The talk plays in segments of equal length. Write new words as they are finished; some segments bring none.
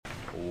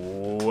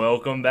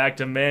Welcome back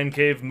to Man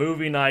Cave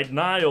Movie Night.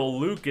 Niall,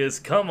 Lucas,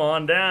 come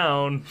on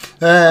down.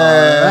 All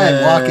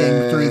right,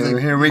 walking through the...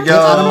 Here we Get go.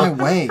 out of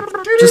my way.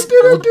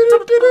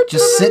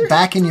 Just sit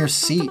back in your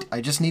seat.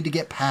 I just need to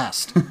get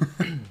past.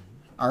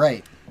 All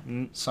right.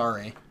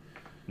 Sorry.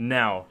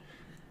 Now,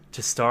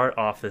 to start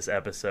off this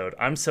episode,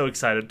 I'm so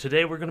excited.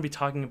 Today we're going to be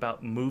talking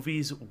about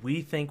movies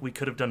we think we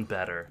could have done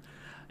better.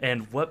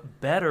 And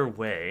what better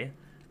way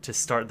to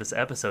start this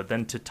episode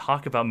than to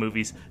talk about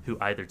movies who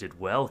either did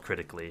well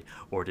critically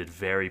or did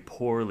very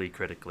poorly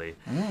critically.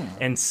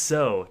 And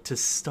so, to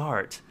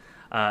start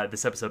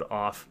this episode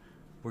off,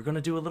 we're going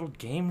to do a little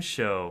game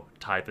show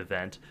type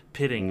event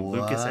pitting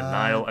Lucas and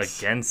Niall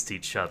against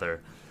each other.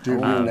 Dude,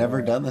 we've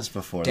never done this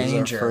before. Danger.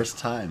 This is our first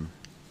time.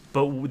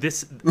 But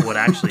what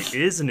actually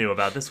is new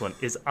about this one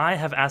is I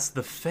have asked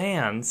the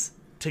fans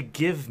to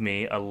give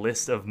me a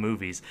list of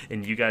movies,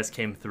 and you guys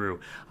came through.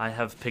 I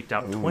have picked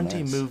out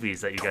 20 nice. movies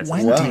that you guys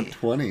 20? can Wow, see.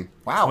 20.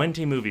 Wow.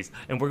 20 movies,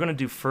 and we're going to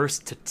do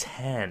first to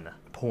 10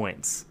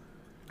 points.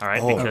 All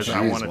right, Oh, because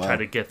I geez, want to wow. try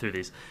to get through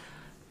these.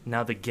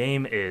 Now, the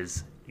game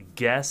is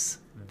Guess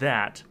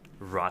That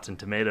Rotten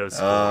Tomatoes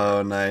score.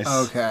 Oh, nice.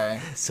 Okay.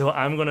 So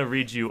I'm going to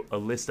read you a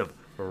list of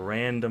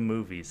random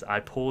movies. I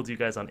polled you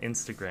guys on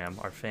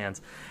Instagram, our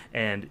fans,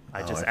 and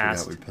I just I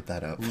asked, forgot we put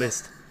that up.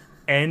 list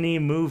any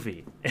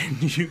movie,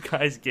 and you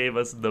guys gave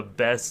us the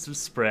best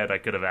spread I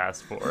could have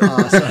asked for.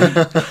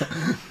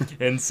 Awesome.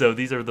 And so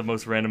these are the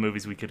most random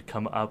movies we could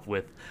come up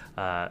with,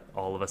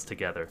 all of us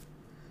together.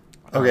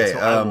 Okay, so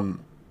I will-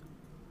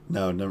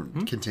 no,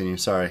 continue.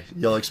 Sorry.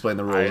 You'll explain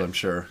the rules, I- I'm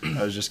sure.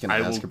 I was just going I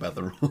to ask will- about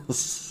the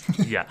rules.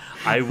 Yeah,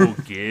 I will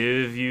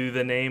give you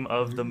the name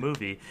of the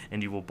movie,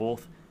 and you will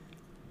both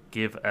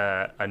give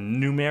a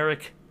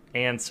numeric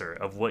answer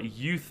of what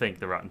you think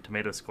the Rotten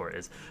Tomato score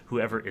is.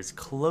 Whoever is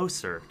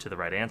closer to the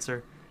right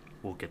answer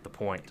will get the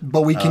point.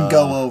 But we can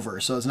go over,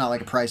 so it's not like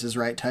a Price is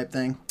Right type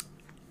thing.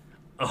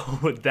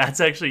 Oh,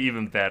 that's actually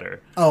even better.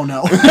 Oh,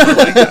 no.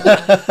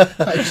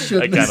 I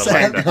shouldn't I have kinda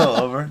said like that. Go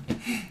over.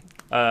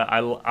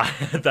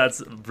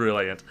 That's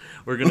brilliant.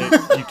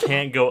 You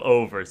can't go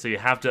over, so you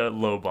have to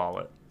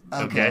lowball it.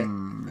 Okay.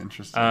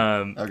 Interesting.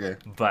 Okay.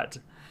 But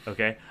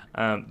okay,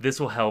 this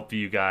will help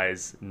you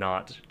guys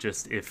not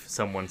just if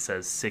someone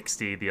says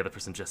 60, the other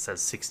person just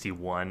says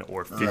 61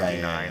 or 59.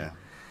 Yeah.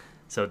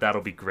 So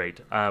that'll be great.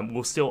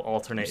 We'll still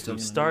alternate who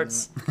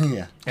starts,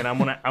 Yeah. and I'm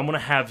gonna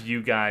have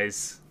you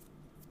guys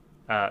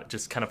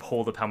just kind of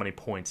hold up how many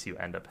points you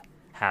end up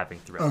having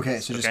throughout. Okay,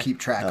 this, so just keep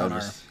track Oh, on our...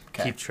 just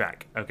Okay. keep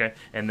track. Okay,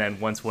 and then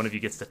once one of you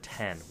gets to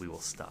 10, we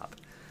will stop.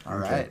 All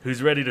right.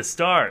 Who's ready to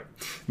start?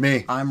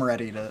 Me. I'm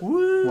ready to...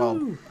 Woo!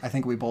 Well, I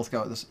think we both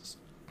go. This is...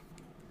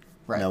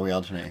 Right. No, we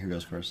alternate. Who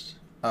goes first?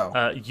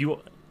 Oh.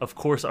 You, of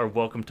course, are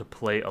welcome to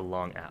play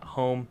along at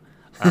home.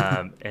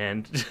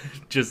 And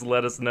just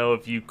let us know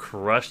if you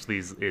crush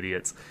these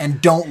idiots. And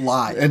don't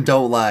lie. And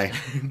don't lie.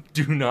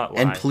 Do not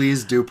lie. And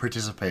please do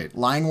participate.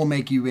 Lying will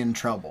make you in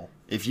trouble.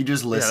 If you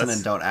just listen that's-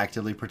 and don't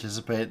actively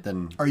participate,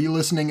 then Are you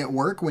listening at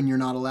work when you're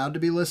not allowed to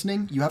be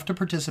listening? You have to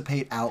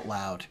participate out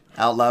loud.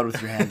 out loud with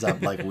your hands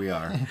up like we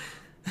are.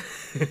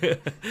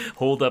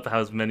 Hold up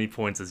as many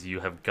points as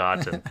you have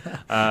gotten.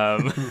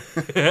 And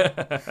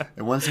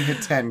once you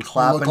hit 10,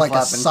 clap You look and like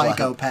clap a and clap.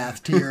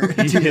 psychopath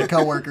to your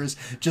coworkers,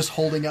 just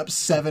holding up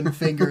 7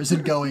 fingers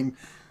and going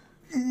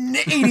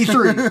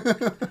 83.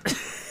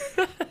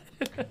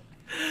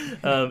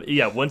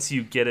 Yeah, once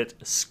you get it,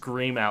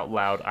 scream out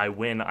loud, I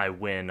win, I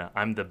win.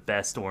 I'm the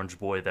best orange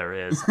boy there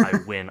is. I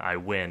win, I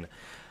win.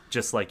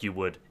 Just like you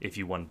would if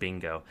you won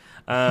bingo.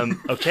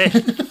 Okay,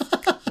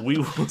 we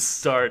will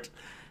start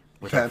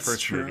with our That's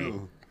first true. movie.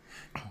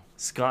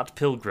 Scott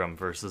Pilgrim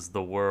versus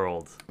the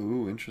World.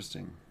 Ooh,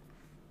 interesting.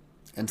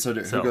 And so,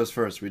 who So- goes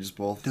first? We just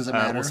both. Does it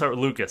matter? We'll start with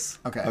Lucas.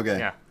 Okay. Okay.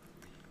 Yeah.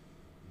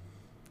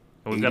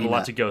 And we've got a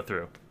lot to go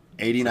through.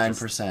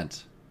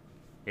 89%.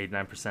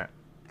 89%.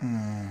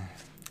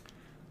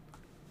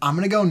 I'm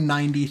going to go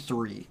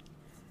 93%.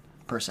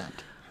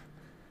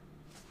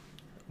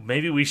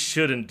 Maybe we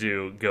shouldn't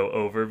go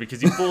over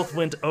because you both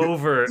went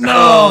over.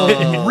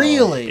 No!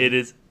 Really? It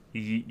is.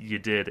 You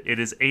did. It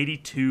is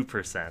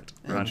 82%.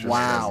 Roger.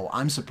 Wow,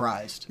 I'm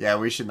surprised. Yeah,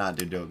 we should not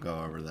do go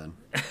over then.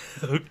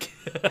 Okay.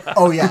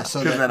 Oh, yeah,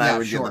 so Because then I yeah,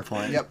 would sure. get the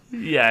point. Yep.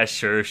 Yeah,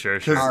 sure.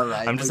 All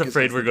right, I'm just Lucas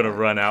afraid gets we're the going to point.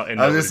 run out. And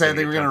I was nobody's just saying, I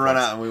think gonna we're get going to 10 run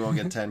points. out and we won't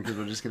get 10 because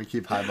we're just going to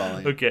keep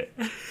highballing. Okay.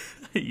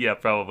 Yeah,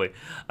 probably.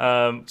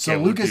 So we'll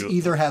Lucas do-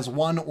 either has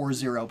 1 or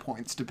 0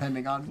 points,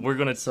 depending on... We're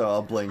gonna. So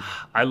I'll blink.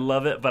 I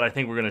love it, but I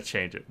think we're gonna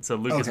change it. So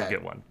Lucas will Okay.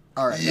 get one.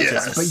 All right.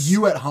 Yes. But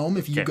you at home,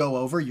 if you Okay. go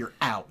over, you're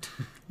out.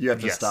 You have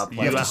to Yes, stop you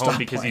playing. at to home stop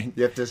because playing.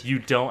 You have to. you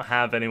don't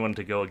have anyone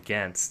to go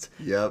against.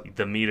 Yep.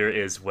 The meter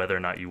is whether or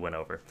not you went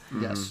over.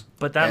 Yes.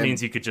 But that And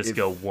means you could just if-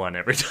 go one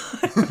every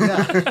time.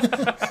 Yeah.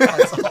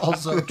 That's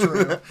also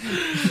true.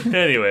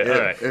 Anyway, all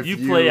right. if You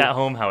you- play at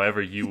home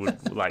however you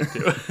would like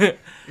to.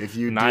 If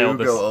you Niall, do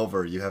this- go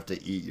over, you have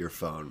to eat your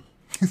phone.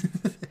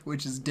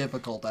 Which is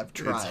difficult. I've It's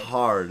tried.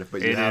 hard,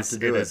 but you It have is- to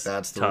do it it. is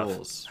That's the tough.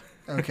 rules.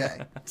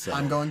 Okay. So-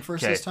 I'm going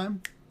first Okay. this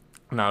time?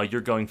 Now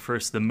you're going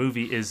first. The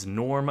movie is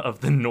Norm of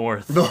the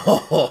North. Norm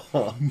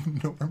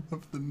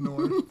of the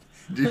North.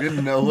 Do you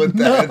even know what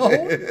that No.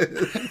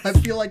 is? I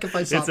feel like if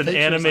I saw It's an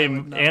pictures, I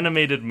would know.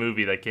 animated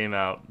movie that came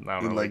out, I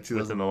don't In, know, like,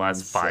 within the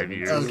last 5 2007.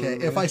 years.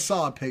 Okay, if I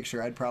saw a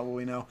picture, I'd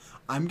probably know.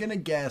 I'm gonna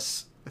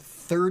guess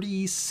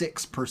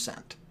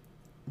 36%.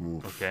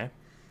 Okay.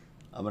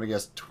 I'm gonna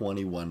guess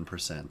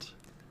 21%.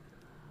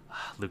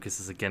 Lucas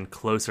is again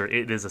closer.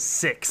 It is a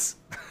 6.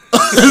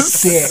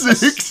 6.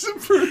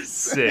 6%.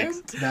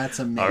 6. That's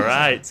amazing. All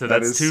right, so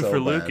That that's is 2 so for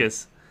bad.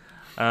 Lucas.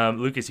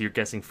 Lucas, you're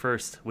guessing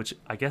first, which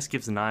I guess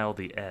gives Niall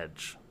the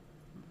edge,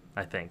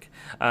 I think.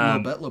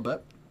 Little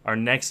bit. Our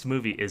next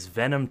movie is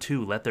Venom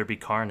 2, Let There Be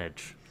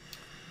Carnage.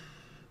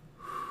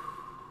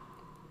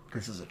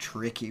 This is a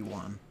tricky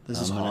one. This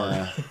I'm is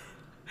hard.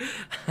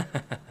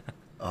 gonna...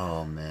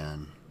 Oh,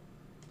 man.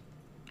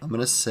 I'm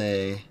gonna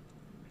say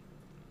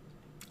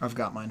I've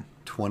got mine.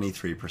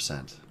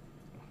 23%.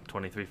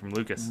 23 from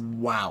Lucas.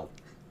 Wow.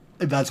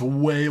 That's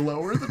way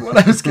lower than what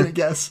I was gonna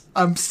guess.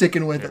 I'm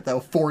sticking with it though.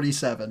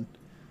 47.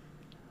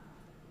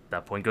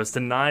 That point goes to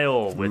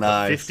Niall with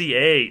Nice.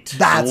 58.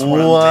 That's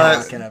what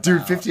I'm talking about.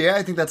 Dude, 58,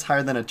 I think that's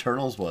higher than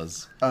Eternals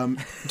was.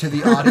 To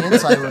the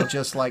audience, I would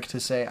just like to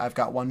say I've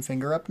got one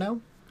finger up now.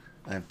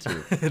 I have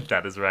two.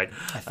 That is right.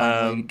 I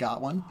finally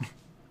got one.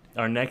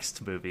 Our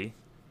next movie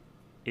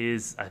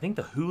is, I think,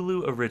 the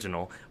Hulu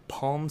original,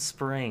 Palm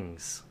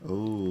Springs.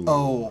 Ooh.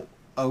 Oh,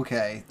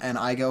 okay. And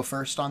I go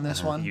first on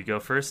this one. You go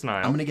first,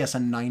 Niall. I'm gonna guess a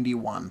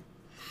 91.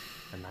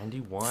 A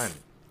 91.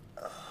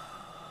 I'm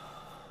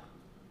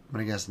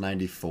gonna guess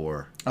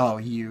 94. Oh,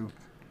 you.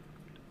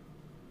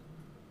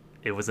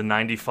 It was a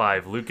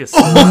 95. Lucas.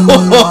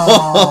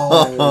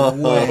 Oh,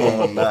 way.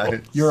 Oh,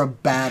 nice. You're a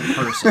bad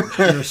person.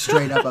 You're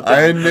straight up a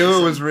I bad knew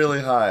it was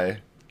really high. I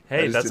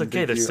Hey, just that's didn't okay.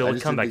 think There's you- still I a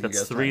just didn't comeback. think you That's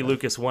guessed 3 high.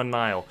 Lucas, 1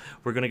 Niall.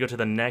 We're going to go to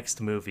the next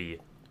movie,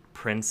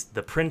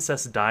 The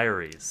Princess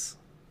Diaries.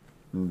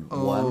 One.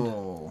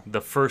 Oh.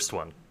 The first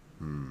one.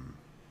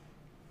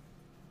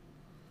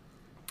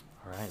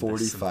 All right.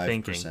 there's some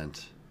thinking.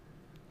 45%.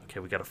 Okay,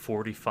 we got a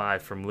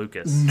 45 from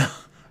Lucas.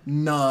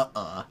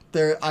 Nuh-uh.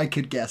 There, I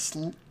could guess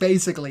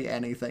basically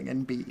anything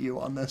and beat you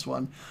on this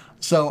one.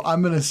 So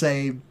I'm gonna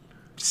say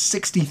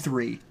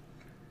 63.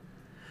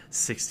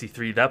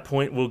 63. That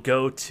point will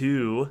go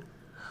to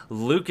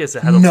Lucas.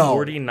 It had a No.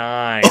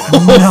 49.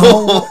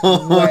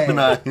 No way.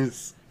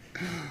 Nice.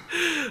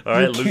 All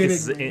right, You're Lucas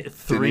is kidding me.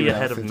 3 even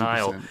ahead have of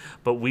Niall. 50%.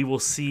 But we will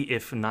see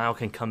if Niall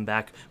can come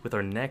back with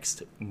our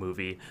next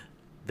movie,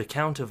 The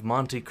Count of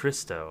Monte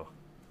Cristo.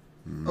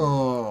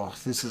 Oh,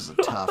 this is a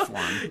tough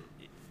one.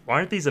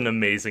 Aren't these an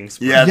amazing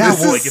spread? Yeah, Yeah, this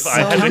well, like if I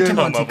had Count to of come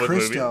Monte up with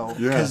movies. Cristo,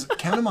 Yeah. because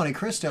Count of Monte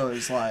Cristo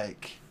is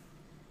like,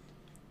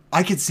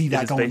 I could see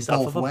that is going based off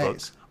both of a book.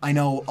 ways. I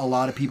know a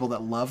lot of people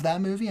that love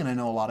that movie, and I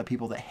know a lot of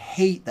people that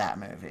hate that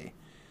movie.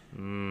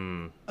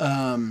 Well,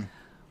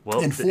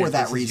 And for if that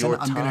this is reason,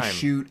 your I'm going to time-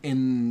 shoot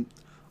in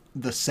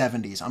the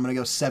 70s. I'm going to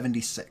go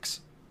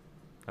 76.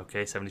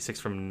 Okay, 76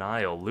 from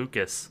Niall.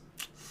 Lucas.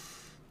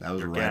 That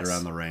was Your right guess.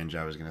 around the range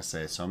I was going to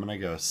say. So I'm going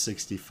to go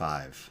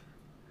 65.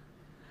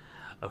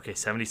 Okay,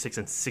 76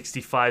 and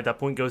 65. That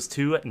point goes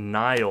to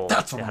Niall.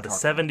 That's what it I'm had a talking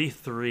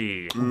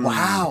 73.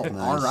 Wow. nice.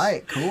 All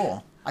right.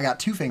 Cool. I got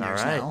 2 fingers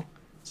All right. now.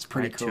 It's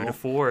pretty All right, cool. 2 to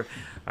 4.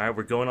 All right,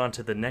 we're going on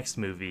to the next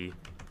movie,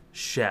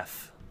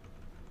 Chef.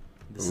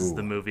 This is Ooh.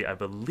 the movie, I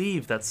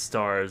believe, that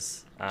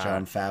stars...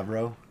 John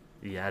Favreau.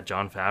 Yeah,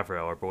 John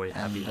Favreau, our boy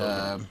Happy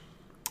Hogan.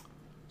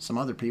 Some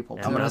other people.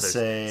 And I'm going to others.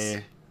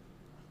 say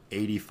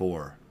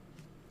 84.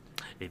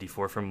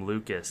 84 from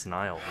Lucas.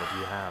 Niall, what do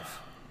you have?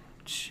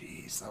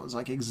 Jeez, that was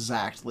like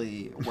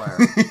exactly where.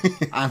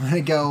 I'm going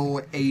to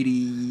go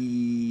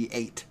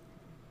 88.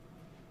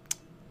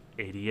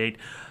 88.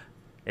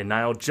 And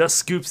Niall just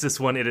scoops this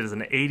one. It is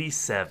an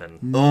 87.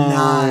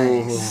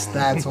 Nice.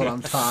 That's what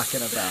I'm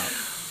talking about.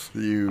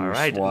 You All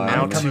right, swine.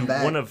 now I'm to coming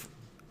back. one of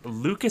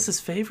Lucas's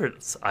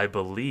favorites, I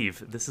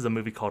believe. This is a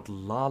movie called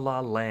La La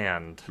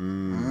Land.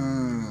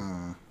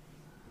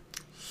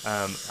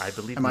 I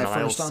believe Am I Niall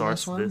first on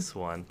starts this one? this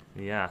one.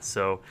 Yeah,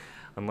 so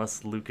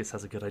unless Lucas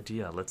has a good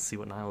idea, let's see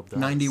what Niall does.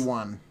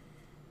 91.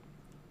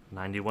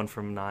 91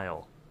 from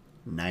Niall.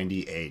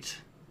 98.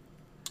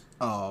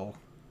 Oh.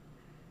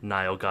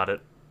 Niall got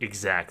it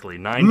exactly.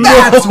 90.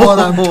 That's what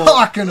I'm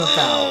talking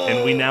about.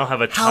 And we now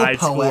have a How tied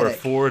score, poetic.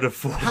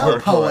 4-4. How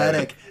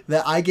poetic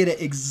that I get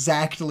it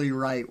exactly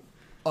right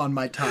on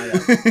my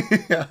tie-up.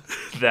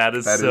 That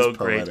is That so is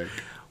great. poetic.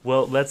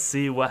 Well, let's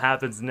see what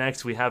happens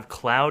next. We have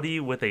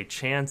Cloudy with a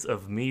Chance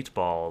of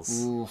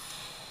Meatballs.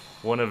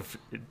 One of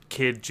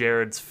Kid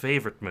Jared's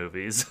favorite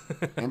movies.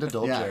 And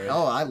adult Yeah. Jared.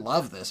 Oh, I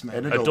love this, man.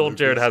 And Adult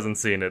Jared Lucas. hasn't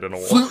seen it in a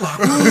long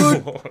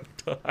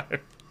time.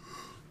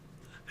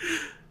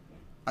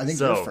 I think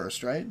So- you're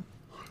first, right?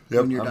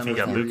 Yep, When you're I'm done first.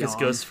 Yeah, with Lucas yawn.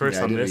 goes first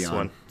Yeah, I on did a this yawn.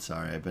 one.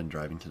 Sorry, I've been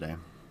driving today.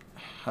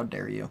 How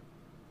dare you?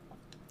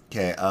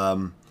 Okay,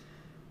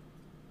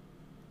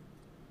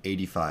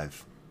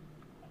 85.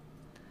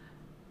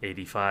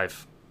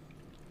 85.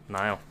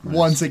 Niall.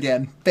 Once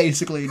again,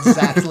 basically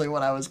exactly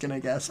what I was going to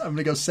guess. I'm going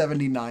to go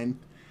 79.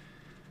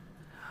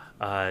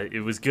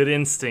 It was good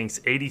instincts.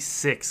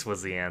 86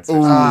 was the answer.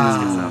 Ooh. So Lucas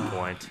gets that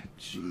point.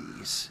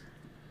 Jeez.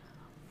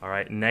 All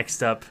right,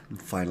 next up,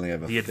 Finally, I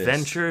have a The fist.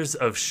 Adventures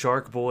of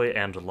Shark Boy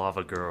and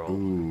Lava Girl.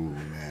 Ooh,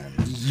 man.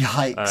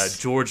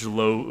 Yikes. George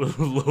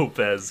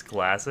Lopez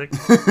classic.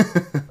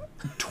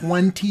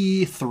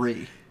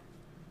 23.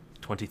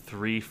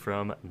 23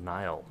 from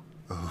Niall.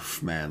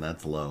 Oof, man,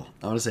 that's low.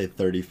 I want to say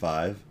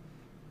 35.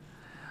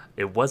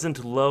 It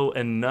wasn't low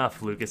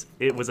enough, Lucas.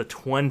 It was a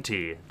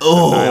 20.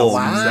 Oh, Niall's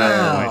Wow,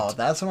 exact point.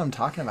 that's what I'm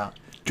talking about.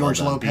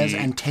 George Well done. Lopez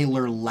and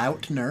Taylor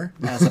Lautner,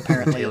 as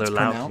apparently Taylor it's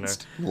Lautner.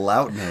 pronounced.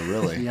 Lautner,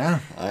 really? Yeah.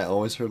 I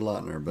always heard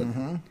Lautner, but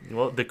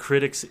Well, the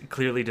critics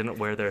clearly didn't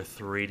wear their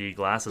 3D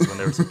glasses when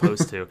they were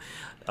supposed to.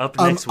 Up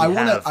next, we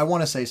have... I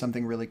want to say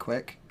something really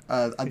quick.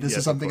 This Yes, is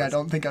of something I course.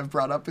 don't think I've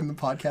brought up in the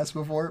podcast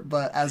before,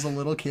 but as a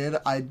little kid,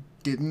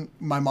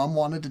 my mom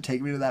wanted to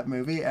take me to that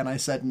movie, and I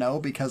said no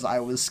because I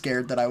was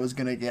scared that I was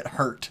going to get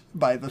hurt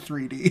by the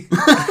 3D.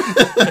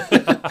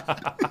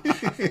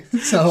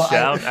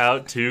 Shout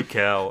out to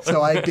Kel.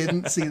 So I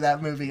didn't see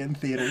that movie in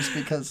theaters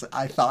because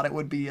I thought it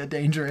would be a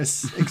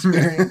dangerous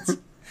experience.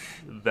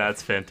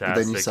 That's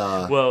fantastic. Then you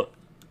saw- Well,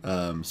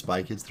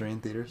 Spy Kids 3 in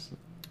theaters?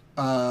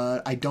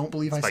 I don't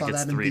believe I Spy saw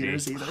Kids that in 3D.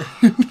 theaters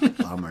either.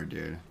 Bummer,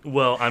 dude.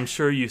 I'm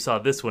sure you saw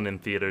this one in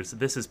theaters.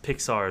 This is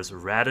Pixar's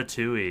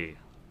Ratatouille.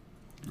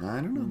 I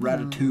don't know.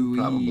 Ratatouille.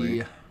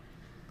 Probably.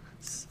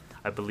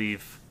 I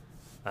believe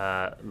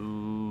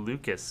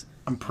Lucas.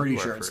 I'm pretty you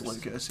are sure it's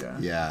first. Lucas, yeah.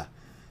 Yeah.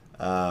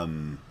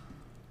 I'm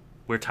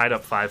We're tied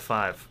up 5-5.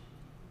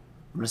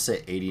 going to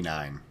say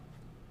 89.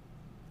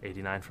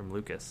 89 from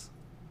Lucas.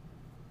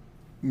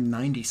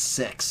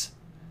 96.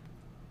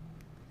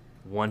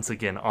 Once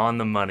again, on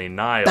the money.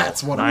 Niall.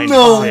 That's what I'm 96.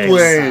 No talking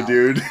way, about.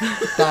 dude.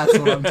 That's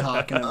what I'm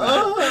talking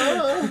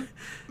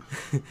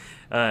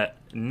about.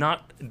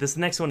 Not this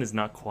next one is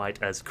not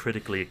quite as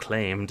critically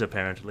acclaimed,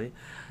 apparently.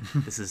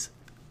 This is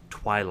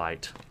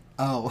Twilight.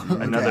 Oh,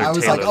 okay. Another I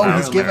was Taylor like, oh,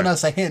 he's Lautner. giving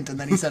us a hint, and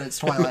then he said it's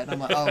Twilight. And I'm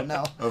like, oh,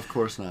 no. Of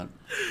course not.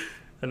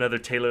 Another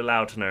Taylor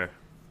Lautner.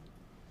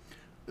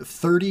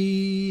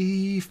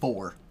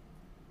 34.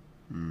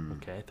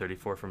 Okay,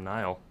 34 from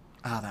Niall.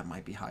 Ah, that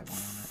might be high one on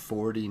it.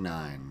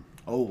 49.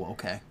 Oh,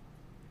 okay.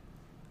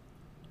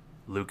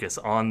 Lucas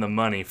on the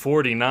money.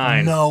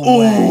 49. No way.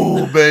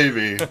 Oh,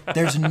 baby.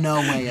 There's no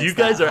way it's You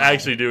guys that are high.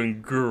 actually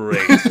doing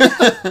great.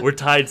 We're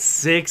tied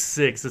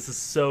 6-6. This is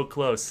so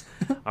close.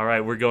 All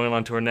right, we're going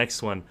on to our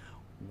next one.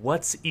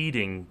 What's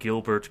eating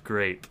Gilbert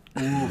Grape?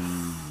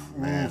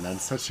 Man,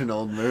 that's such an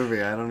old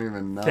movie. I don't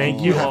even know. Thank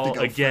You you have to all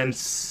go again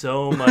first.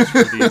 so much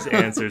for these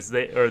answers.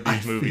 These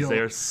I movies. feel- They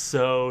are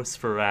so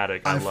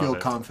sporadic. I I love feel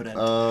it. confident.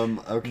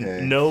 Okay.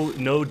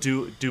 No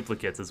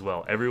duplicates as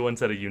well. Everyone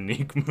said a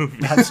unique movie.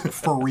 That's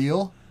for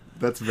real?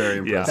 That's very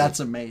impressive. Yeah. That's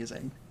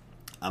amazing.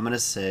 I'm going to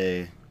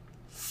say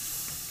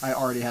I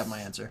already have my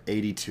answer.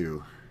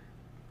 82.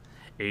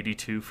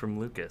 82 from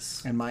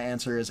Lucas. And my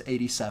answer is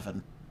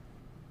 87.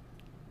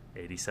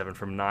 87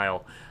 from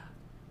Niall.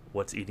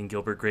 What's Eating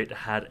Gilbert Grape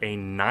had a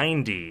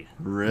 90.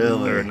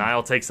 Really? Or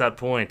Niall takes that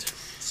point.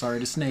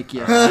 Sorry to snake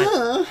you.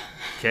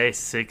 Okay,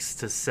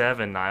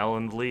 6-7. Niall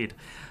in the lead.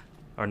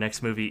 Our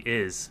next movie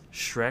is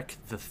Shrek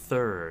the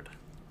Third.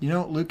 You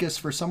know, Lucas,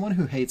 for someone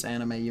who hates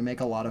anime, you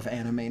make a lot of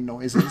anime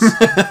noises.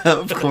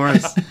 Of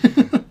course.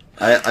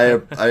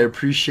 I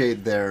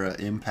appreciate their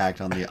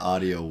impact on the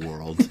audio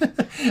world.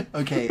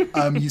 Okay,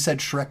 you said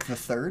Shrek the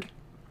Third?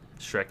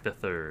 Shrek the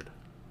Third.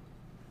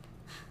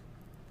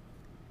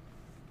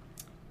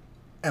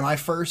 Am I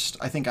first?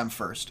 I think I'm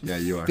first. Yeah,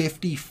 you are.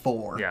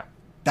 54. Yeah.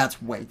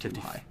 That's way too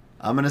 50. high.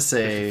 I'm going to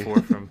say,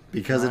 54 from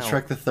because it's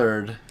Niall. Shrek the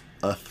Third,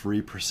 a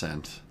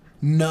 3%.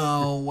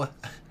 No.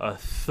 A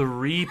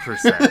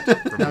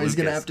 3% from Now he's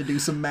going to Lucas. have to do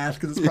some math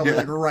because it's probably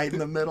like right in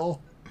the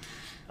middle.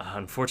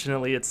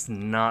 Unfortunately, it's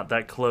not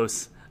that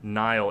close.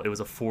 Niall, it was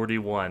a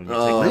 41. You take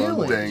Oh, that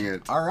Really? dang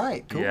it. All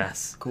right, cool.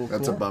 Yes. Cool,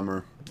 That's cool. a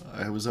bummer.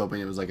 I was hoping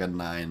it was like a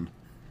 9.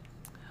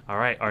 All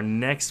right, our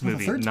next Well, the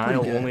movie. third's pretty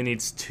Niall good. only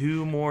needs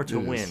 2 more to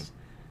It win. is.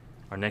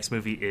 Our next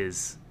movie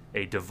is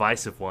a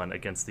divisive one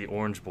against the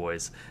Orange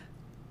Boys.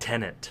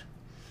 Tenet.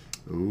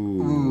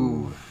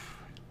 Ooh.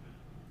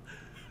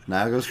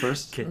 Niall goes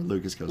first? Okay. Or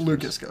Lucas goes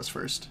Lucas first? goes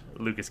first.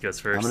 Lucas goes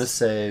first. I'm going to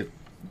say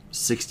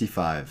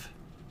 65.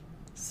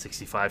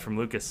 65 from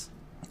Lucas.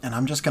 And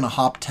I'm just going to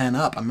hop 10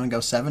 up. I'm going to go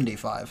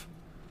 75.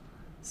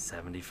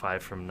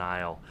 75 from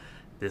Niall.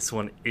 This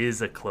one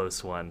is a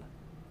close one.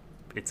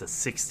 It's a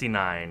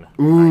 69.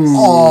 Ooh.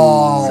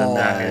 Oh, So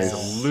that nice.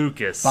 is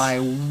Lucas. by I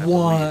believe.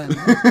 one.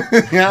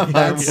 Yeah,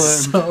 That's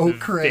one. so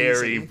crazy.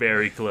 Very,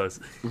 very close.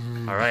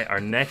 All right, our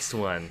next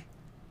one.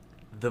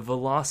 The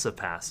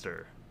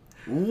Velocipaster.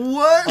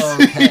 What?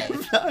 Okay.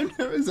 I've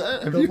never,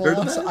 have The you heard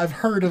of Veloci- that? I've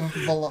heard of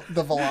the Oh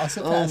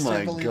Velocipaster,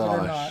 my believe it or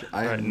gosh. not. I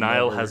All have right,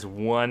 Niall never- has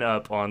one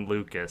up on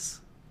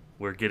Lucas.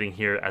 We're getting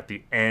here at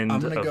the end I'm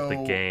of gonna go.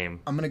 the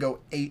game. I'm gonna go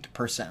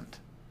 8%.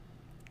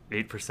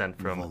 8%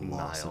 from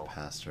Niall.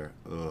 Velocipaster.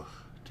 Ugh.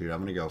 Dude, I'm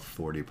going to go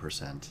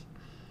 40%.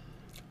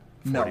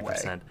 No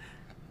 40%. way.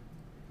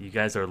 You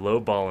guys are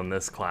lowballing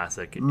this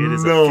classic. It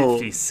is No. a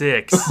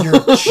 56. You're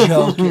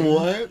joking.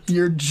 What?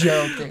 You're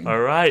joking. All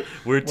right,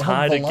 we're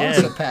tied again.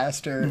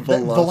 Velocipaster.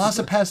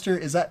 Velocipaster,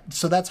 is that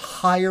so? That's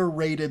higher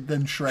rated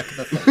than Shrek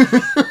the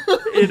Third.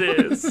 It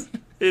is.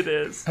 It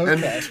is. Okay.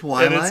 And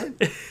Twilight?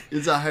 And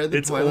Is that higher than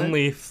It's Twilight?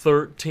 only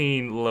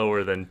 13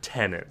 lower than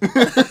Tenet.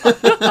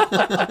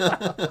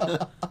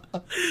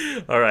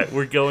 All right,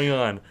 we're going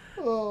on.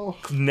 Oh.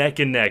 Neck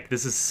and neck.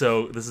 This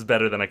is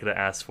better than I could have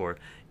asked for.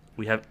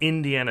 We have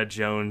Indiana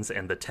Jones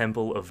and the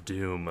Temple of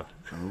Doom.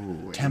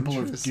 Oh, Temple of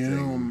interesting.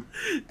 Doom.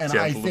 And Temple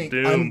I of think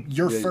Doom.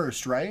 you're Yeah.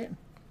 first, right?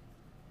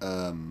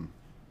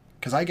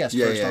 Because I guessed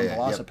Yeah, first yeah, on yeah.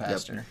 Yep,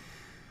 Velocipaster.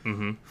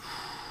 Mm-hmm.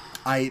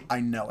 I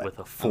know it. With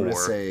a I'm 4. going to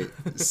say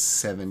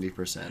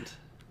 70%.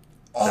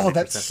 Oh,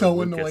 that's 70% so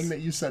for annoying Lucas. that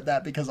you said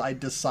that because I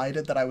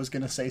decided that I was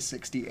going to say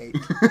 68.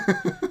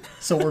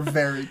 So we're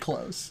very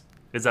close.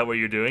 Is that what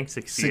you're doing?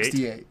 68?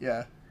 68,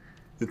 yeah.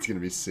 It's going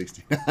to be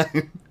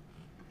 69.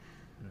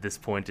 This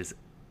point is...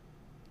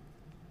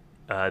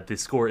 the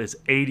score is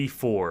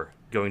 84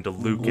 going to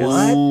Lucas.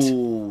 What?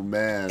 Oh,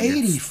 man.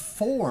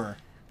 84.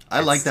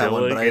 I like that Still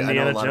one, an but I know a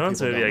Indiana lot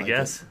Jones of people movie, don't I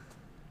like guess. it.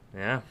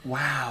 Yeah.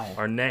 Wow.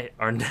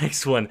 Our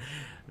next one,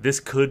 this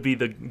could be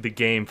the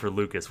game for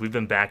Lucas. We've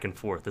been back and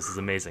forth. This is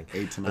amazing.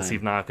 8 to Let's see 9.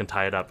 if Niall can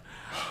tie it up.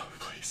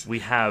 Please. We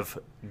have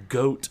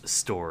Goat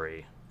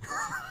Story.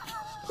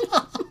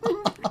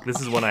 This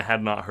is one I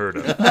had not heard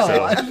of. No,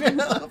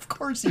 So, of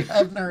course you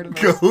haven't heard of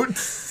this. Goat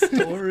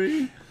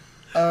Story?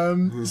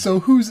 So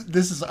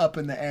this is up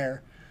in the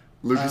air.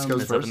 Lucas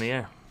goes it's up first? in the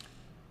air.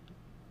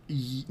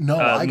 No,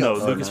 I No,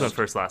 got Lucas first. went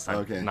first last time.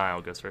 Okay.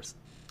 Niall goes first.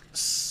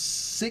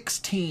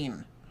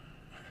 16.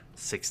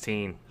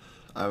 16.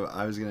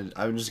 I'm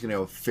just gonna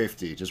go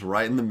 50, just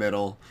right in the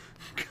middle,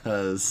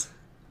 because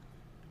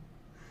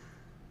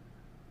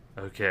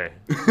Okay.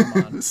 Come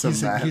on. Some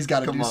math. He's got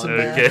to Come do on. some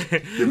math. Okay.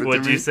 it to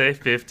What'd you me. say?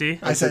 50?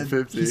 I said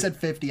 50. He said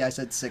 50. I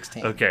said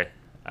 16. Okay.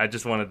 I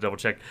just want to double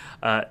check.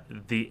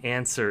 The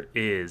answer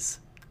is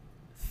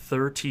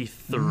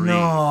 33.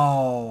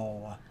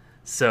 No.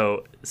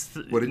 So,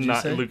 What did you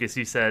say? Lucas,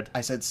 you said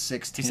I said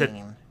 16. You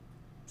said-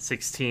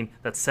 16.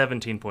 That's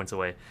 17 points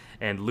away.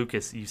 And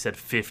Lucas, you said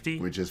 50,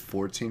 Which is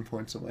 14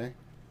 points away.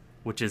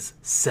 which is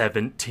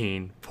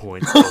 17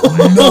 points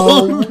away.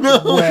 No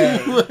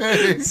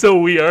way. So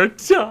we are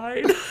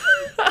tied.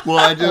 Well,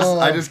 I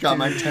Oh, just got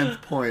my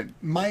 10th point.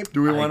 My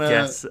Do we I want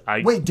guess to?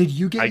 I Wait, did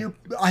you get I- your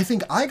I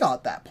think I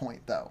got that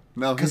point though.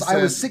 No, he Cuz I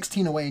was said-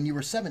 16 away and you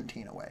were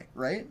 17 away,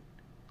 right?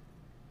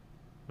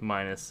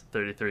 minus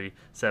 33,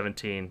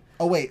 17.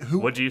 Oh wait,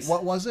 What'd you s-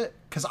 what was it?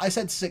 Cuz I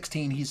said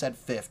 16, he said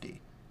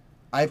 50.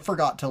 I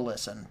forgot to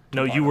listen. to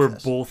No, part you of were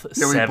this. both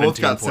Yeah, we 17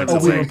 both got points 17.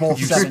 away. Oh, we were both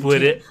you 17.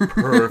 split it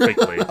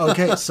perfectly.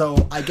 Okay,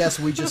 so I guess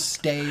we just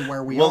stay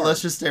where we Well, are.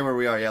 let's just stay where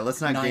we are. Yeah, let's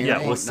not Nine gain to a eight.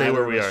 point. We'll stay Neither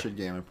where of we us are. should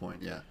gain a point.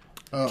 Yeah.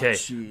 Oh, Okay,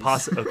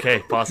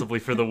 jeez. possibly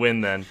for the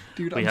win then.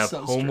 Dude, we I'm have so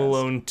Home stressed.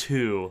 Alone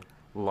 2,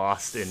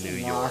 Lost in New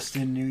York. Lost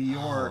in New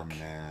York. Oh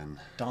man.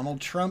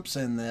 Donald Trump's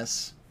in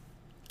this.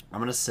 I'm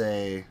gonna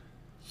say.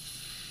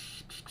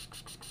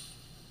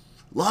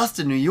 Lost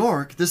in New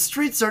York. The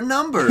streets are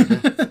numbered.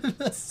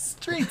 The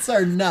streets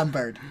are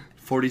numbered.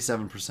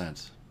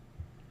 47%.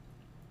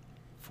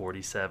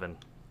 47.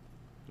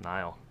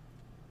 Niall.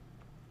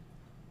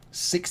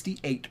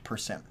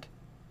 68%.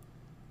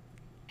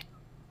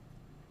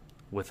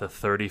 With a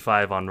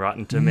 35 on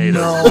Rotten Tomatoes,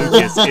 No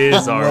Lucas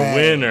is our way.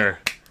 winner.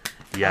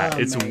 Yeah,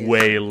 it's Amazing.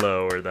 way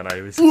lower than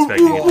I was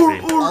expecting it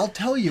to be. I'll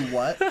tell you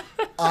what.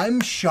 I'm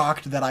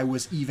shocked that I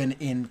was even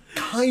in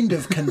kind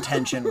of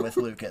contention with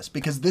Lucas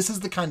because this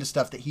is the kind of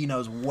stuff that he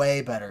knows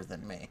way better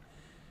than me.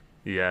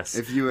 Yes.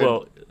 If you had-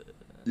 well,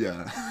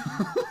 Yeah.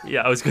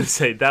 yeah, I was going to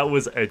say that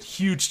was a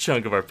huge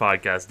chunk of our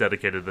podcast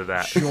dedicated to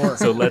that. Sure.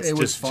 So let's It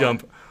was just fun.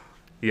 jump.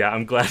 Yeah,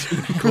 I'm glad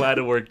glad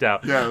it worked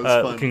out. Yeah, it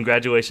was fun.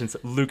 Congratulations,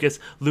 Lucas.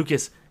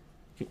 Lucas,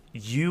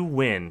 you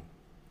win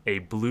a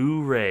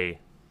Blu-ray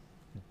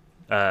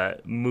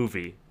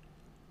movie,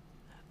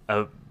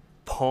 a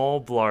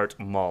Paul Blart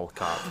Mall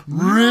Cop.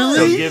 Really?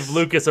 So give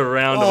Lucas a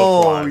round of Oh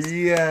applause.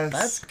 yes.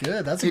 That's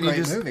good. That's Can a you great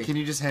just movie. can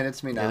you just hand it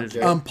to me now, It is-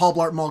 Jared? Paul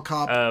Blart Mall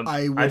Cop.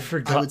 I I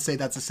forgot- would say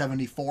that's a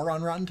 74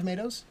 on Rotten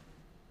Tomatoes.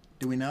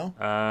 Do we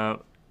know?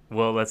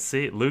 Well, let's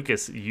see.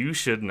 Lucas, you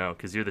should know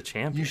because you're the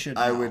champion. You should.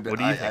 Know. I would. What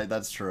do you I, think?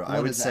 that's true. I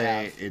What would does it say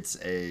have? it's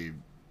a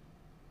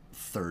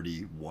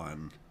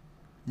 31.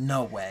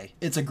 No way.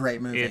 It's a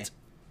great movie. It's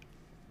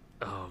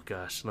oh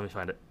gosh, let me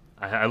find it.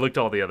 I looked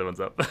all the other ones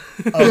up.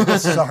 Oh,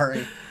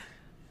 sorry.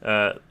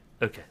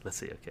 Okay, let's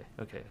see.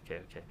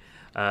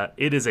 Okay.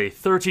 It is a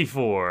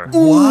 34.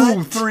 What?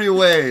 Ooh, 3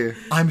 away.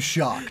 I'm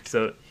shocked.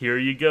 So here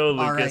you go,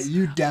 Lucas. All right,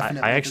 you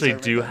definitely I actually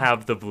deserve it do then.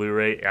 have the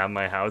Blu-ray at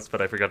my house,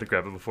 but I forgot to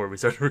grab it before we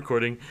started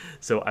recording.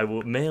 So I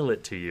will mail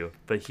it to you.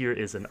 But here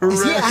is an.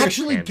 Is he Right.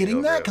 actually handing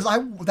getting that?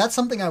 over. Because that's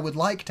something I would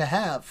like to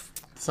have.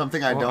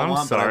 Something I Well, don't I'm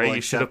want. sorry, but I will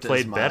you should have accept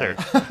as played my- better.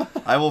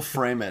 I will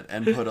frame it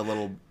and put a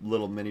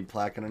little mini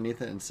plaque underneath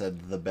it and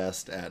said the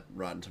best at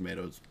Rotten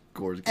Tomatoes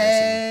Gore's guessing.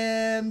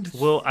 And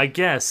Well, I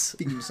guess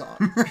theme song.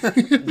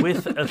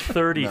 with a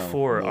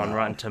 34 No, on wow.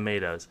 Rotten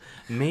Tomatoes,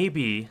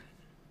 maybe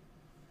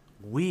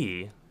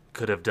we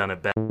could have done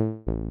it better.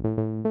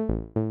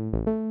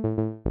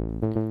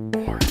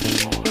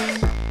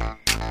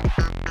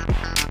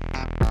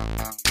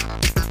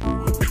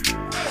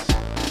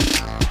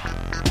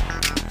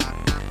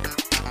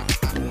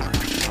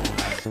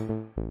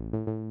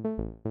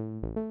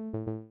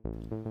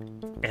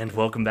 And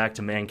welcome back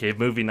to Man Cave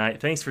Movie Night.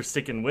 Thanks for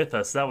sticking with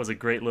us. That was a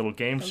great little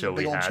game That was a show we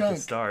big old had chunk,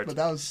 to start. but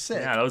that was sick.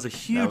 Yeah, that was a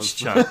huge was-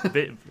 chunk.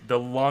 The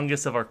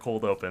longest of our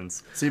cold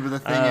opens. See, but the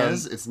thing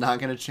is, it's not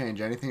going to change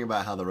anything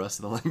about how the rest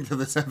of the length of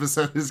this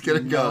episode is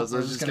going to go. Nope, So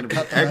we're it's just just going gonna to be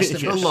cut the rest of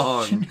extra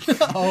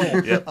it. long.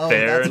 Oh, Yep, oh,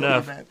 fair that's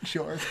enough. What you meant.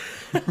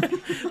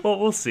 Sure. Well,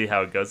 we'll see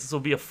how it goes. This will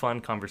be a fun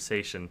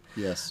conversation.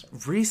 Yes.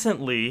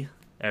 Recently,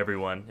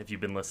 everyone, if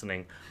you've been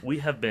listening, we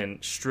have been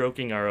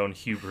stroking our own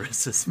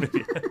hubris.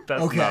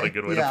 That's Okay, not a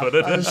good way yeah, to put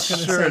it. I was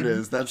gonna Sure say, it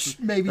is. That's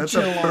maybe that's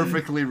chill a on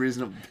perfectly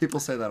reasonable. People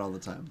say that all the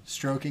time.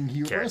 stroking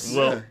hubris.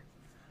 Well- Yeah.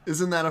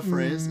 Isn't that a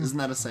phrase? Isn't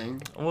that a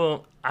saying?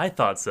 Well, I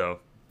thought so,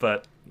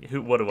 but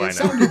what do I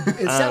know?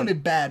 It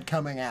sounded bad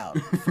coming out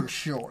for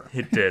sure.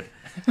 It did.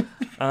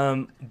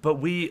 But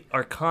we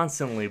are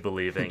constantly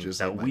believing Just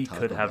that like my we Taco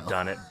could have Bell.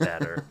 done it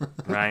better,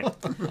 right?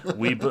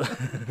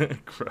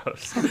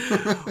 Gross.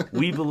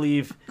 We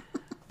believe,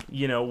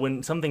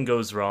 when something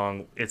goes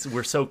wrong,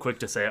 we're so quick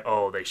to say,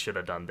 oh, they should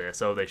have done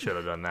this, oh, they should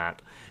have done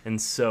that. And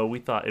so we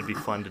thought it'd be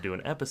fun to do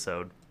an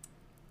episode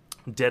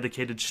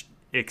dedicated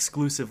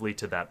exclusively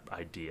to that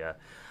idea.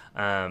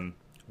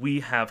 We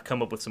have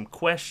come up with some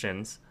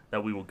questions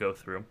that we will go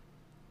through,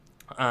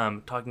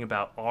 talking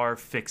about our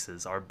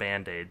fixes, our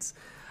band-aids,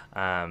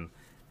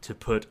 to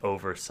put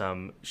over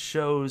some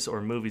shows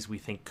or movies we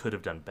think could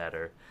have done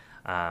better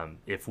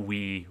if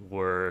we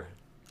were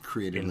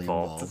Creatively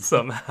involved involved.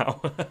 somehow.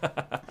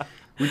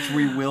 Which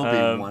we will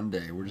be one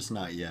day. We're just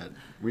not yet.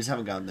 We just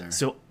haven't gotten there.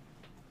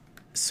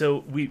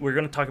 So we're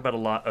going to talk about a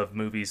lot of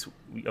movies,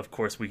 of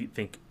course, we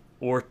think,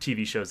 or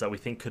TV shows that we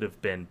think could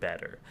have been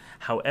better.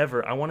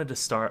 However, I wanted to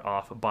start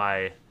off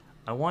by,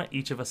 I want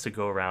each of us to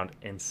go around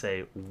and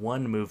say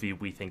one movie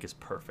we think is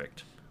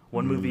perfect.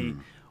 One movie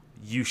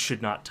you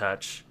should not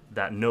touch,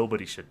 that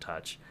nobody should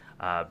touch,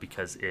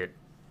 because it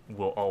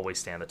will always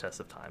stand the test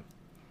of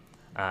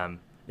time.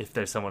 If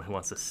there's someone who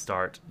wants to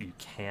start, you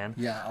can.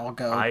 Yeah, I'll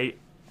go.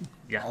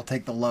 I'll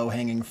take the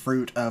low-hanging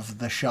fruit of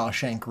The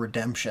Shawshank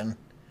Redemption.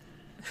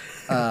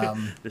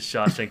 The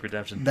Shawshank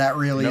Redemption. That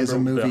really is a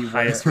Number- movie the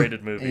highest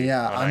rated movie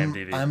Yeah, on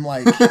IMDb. I'm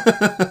like,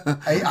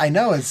 I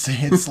know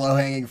it's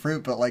low-hanging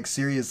fruit, but like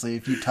seriously,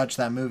 if you touch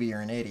that movie,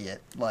 you're an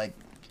idiot. Like,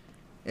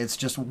 it's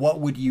just what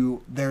would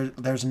you?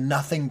 There's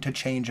nothing to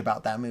change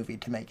about that movie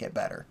to make it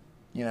better.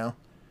 You know,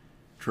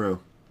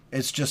 True.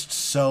 it's just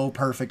so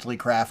perfectly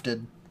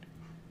crafted.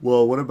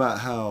 Well, what about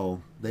how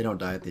they don't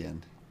die at the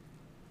end?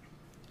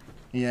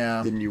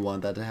 Yeah, Didn't you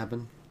want that to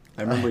happen?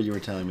 I remember you were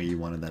telling me you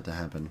wanted that to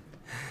happen.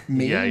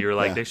 me. Yeah, you were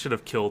like, Yeah. they should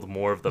have killed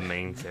more of the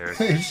main characters.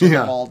 They should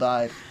have Yeah. all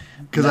died.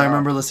 Because I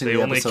remember listening They to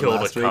the only episode killed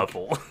a last week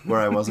couple. where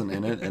I wasn't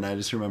in it, and I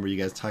just remember you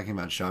guys talking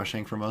about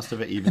Shawshank for most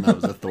of it, even though it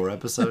was a Thor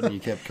episode, and you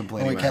kept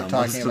complaining We kept about how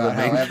most talking of the about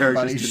how main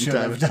everybody characters should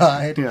didn't have die.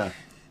 died. Yeah.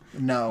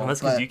 No, Well,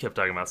 that's because but you kept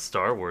talking about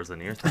Star Wars in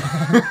your thing.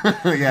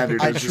 Yeah,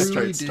 dude, I it's just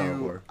truly straight Star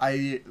do. Wars.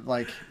 I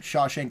like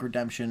Shawshank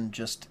Redemption.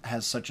 Just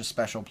has such a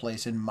special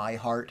place in my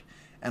heart,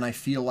 and I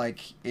feel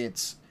like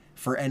it's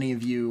for any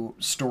of you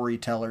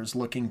storytellers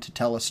looking to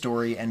tell a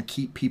story and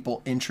keep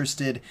people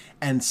interested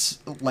and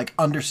like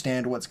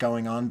understand what's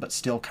going on, but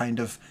still kind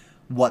of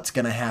what's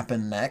going to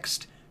happen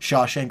next.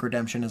 Shawshank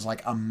Redemption is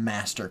like a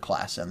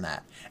masterclass in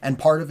that. And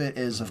part of it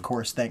is, of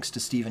course, thanks to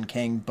Stephen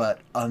King, but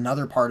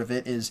another part of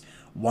it is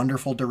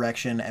wonderful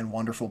direction and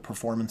wonderful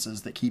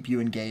performances that keep you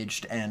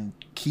engaged and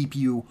keep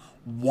you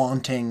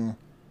wanting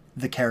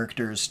the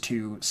characters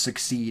to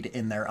succeed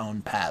in their own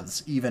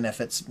paths, even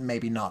if it's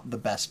maybe not the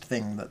best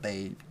thing that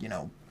they,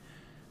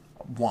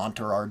 want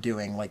or are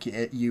doing. Like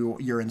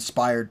you're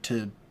inspired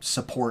to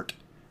support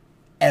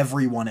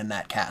everyone in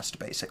that cast,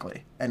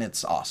 basically, and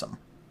it's awesome.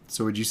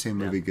 So would you say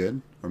movie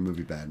good or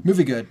movie bad?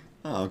 Movie good.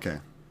 Oh, okay.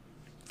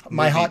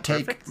 My Movie hot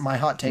take. perfect? My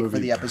hot take for Movie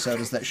the episode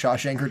is that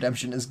Shawshank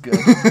Redemption is good.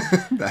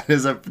 That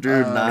is a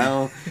dude.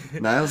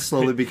 Niall's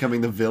slowly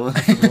becoming the villain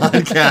of the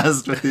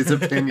podcast with these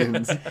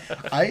opinions.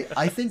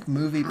 I think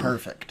movie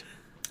perfect.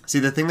 See,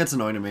 the thing that's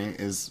annoying to me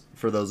is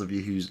for those of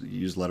you who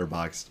use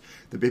Letterboxd,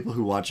 the people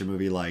who watch a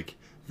movie like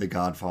The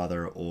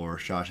Godfather or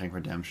Shawshank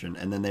Redemption,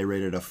 and then they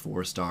rate it a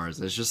 4 stars.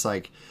 It's just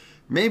like,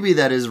 maybe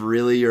that is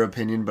really your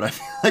opinion, but I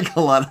feel like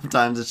a lot of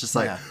times it's just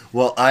like, Yeah.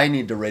 well, I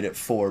need to rate it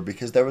 4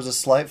 because there was a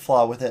slight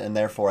flaw with it, and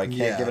therefore I can't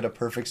Yeah. give it a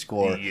perfect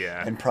score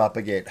Yeah. and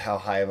propagate how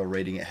high of a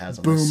rating it has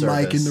on the Boom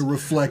service. mic in the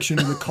reflection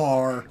of the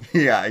car.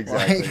 Yeah,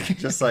 exactly. Like-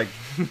 Just like,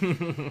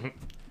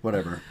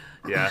 whatever.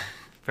 Yeah,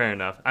 fair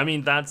enough. I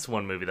mean, that's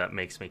one movie that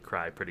makes me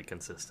cry pretty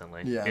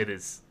consistently. Yeah.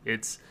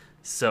 It's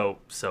so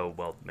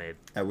well made.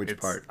 At which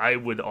part? I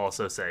would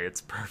also say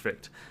it's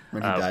perfect.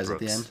 When he dies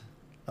Brooks. at the end?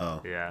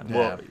 Oh. Yeah. Yeah.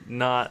 Well,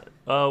 not.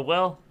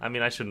 Well, I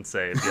mean, I shouldn't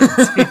say if you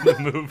haven't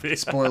seen the movie.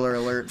 Spoiler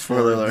alert for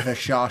Spoiler alert. The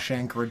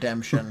Shawshank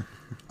Redemption,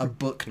 a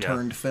book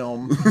turned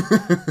film.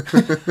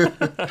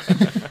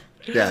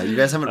 Yeah, you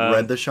guys haven't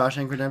read The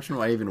Shawshank Redemption?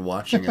 Why are you even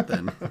watching it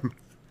then?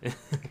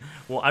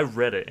 Well, I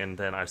read it and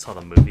then I saw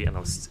the movie and I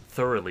was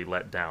thoroughly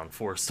let down.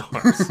 4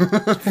 stars.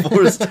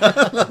 4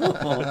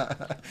 stars.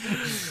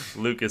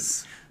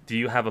 Lucas, do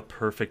you have a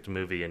perfect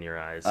movie in your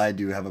eyes? I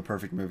do have a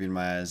perfect movie in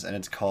my eyes, and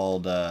it's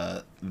called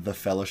The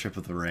Fellowship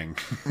of the Ring.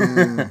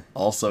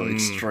 Also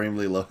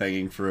extremely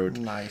low-hanging fruit.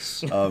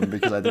 Nice.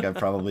 Because I think I've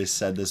probably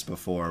said this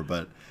before,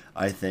 but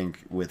I think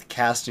with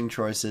casting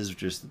choices,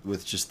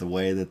 with the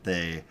way that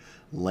they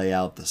lay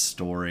out the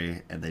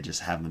story and they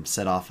just have them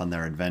set off on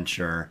their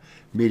adventure,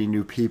 meeting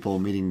new people,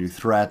 meeting new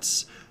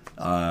threats. It's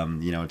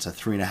a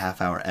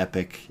 3.5-hour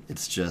epic.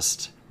 It's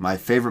just my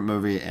favorite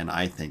movie, and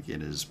I think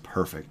it is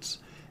perfect.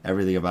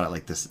 Everything about it,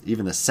 like this,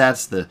 even the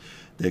sets, the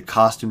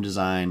costume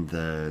design,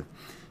 the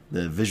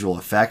visual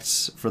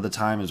effects for the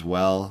time as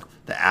well,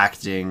 the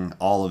acting,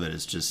 all of it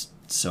is just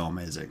so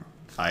amazing.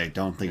 I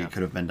don't think it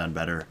could have been done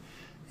better,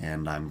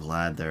 and I'm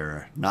glad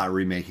they're not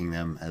remaking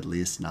them, at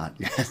least not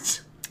yet.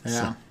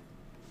 Yeah.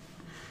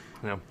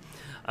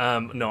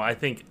 No, I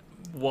think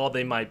while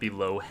they might be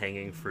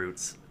low-hanging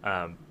fruits,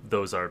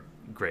 those are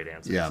great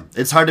answers. Yeah,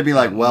 it's hard to be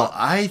like, well,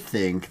 I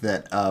think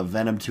that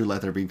Venom 2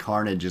 Let There Be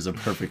Carnage is a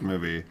perfect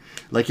movie.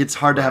 Like, it's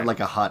hard to have like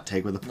a hot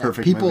take with a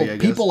perfect movie, I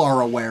guess. People are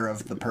aware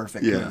of the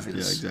perfect movies.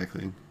 Yeah,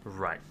 exactly.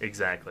 Right,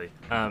 exactly.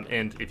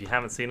 And if you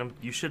haven't seen them,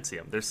 you should see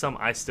them. There's some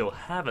I still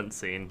haven't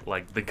seen,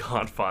 like The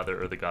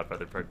Godfather or The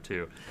Godfather Part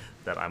 2,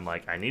 that I'm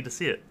like, I need to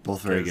see it.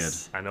 Both very good.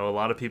 I know a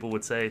lot of people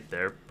would say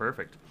they're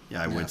perfect.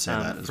 Yeah, I would say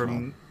that as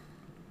well.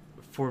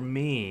 For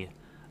me,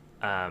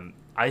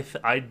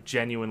 I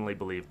genuinely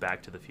believe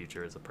Back to the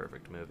Future is a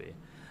perfect movie.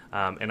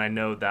 And I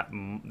know that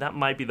that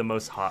might be the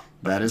most hot.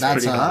 That is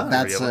That's pretty hot.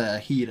 That's a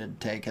heated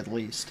take, at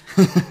least.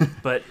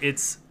 But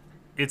it's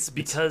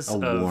because a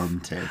of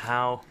warm take.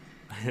 How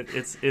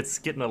it's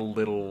getting a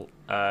little.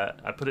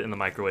 I put it in the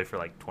microwave for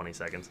like 20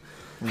 seconds,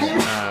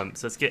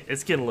 so it's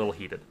getting a little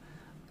heated.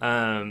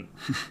 20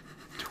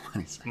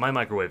 seconds. My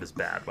microwave is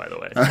bad, by the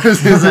way. I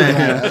was gonna say,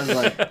 Yeah, it's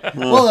like,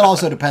 well, it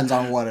also depends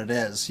on what it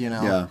is, you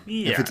know. yeah.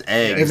 Yeah, If it's yeah,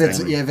 eggs,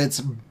 If it's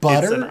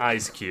butter It's an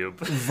ice cube.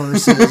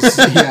 versus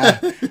yeah,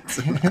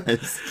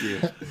 it's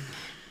cute.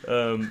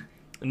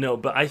 No,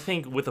 but I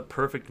think with a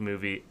perfect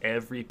movie,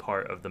 every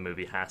part of the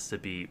movie has to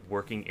be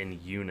working in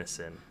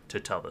unison to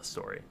tell the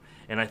story.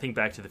 And I think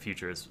Back to the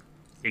Future is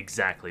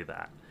exactly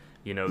that.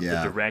 You know,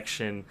 Yeah. the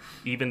direction,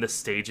 even the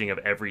staging of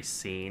every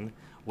scene,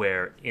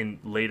 where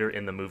later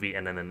in the movie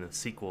and then in the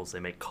sequels they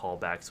make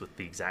callbacks with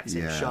the exact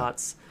same Yeah.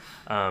 shots.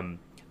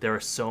 There are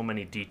so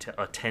many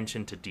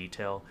attention to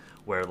detail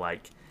where,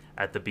 like,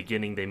 at the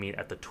beginning they meet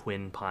at the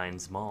Twin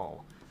Pines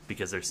Mall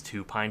because there's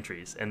 2 pine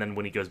trees, and then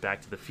when he goes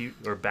back to the future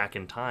or back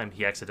in time,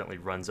 he accidentally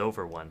runs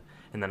over one,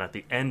 and then at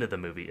the end of the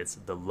movie it's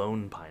the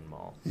Lone Pine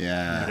Mall.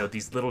 Yeah. You know,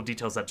 these little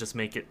details that just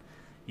make it,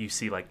 you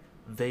see, like,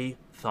 they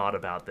thought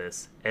about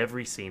this.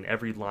 Every scene,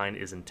 every line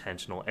is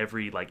intentional.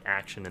 Every, like,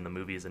 action in the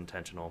movie is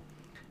intentional.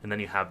 And then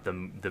you have the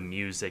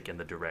music and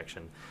the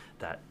direction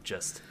that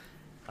just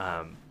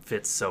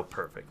fits so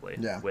perfectly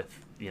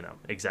with, you know,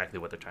 exactly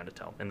what they're trying to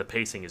tell. And the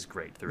pacing is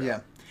great throughout. yeah.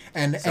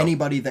 And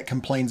anybody that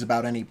complains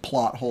about any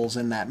plot holes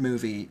in that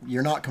movie,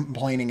 you're not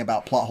complaining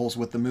about plot holes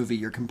with the movie.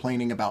 You're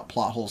complaining about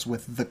plot holes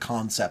with the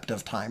concept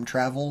of time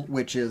travel,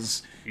 which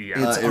is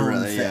its It own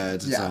really, thing. yeah,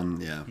 it's its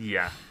own,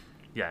 yeah.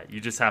 Yeah,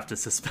 you just have to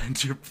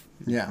suspend your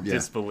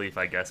disbelief,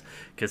 I guess,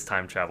 because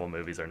time travel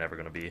movies are never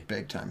going to be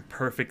Big time.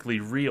 perfectly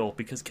real,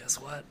 because guess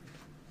what?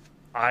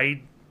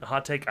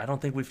 Hot take, I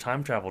don't think we've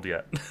time traveled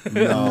yet.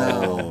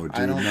 No, dude,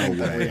 I don't no think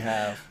that we way.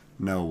 have.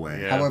 No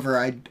way. Yeah. However,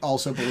 I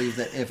also believe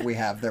that if we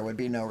have, there would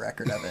be no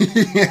record of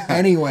it.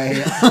 Anyway,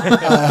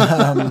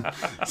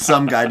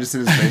 Some guy just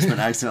in his basement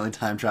accidentally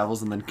time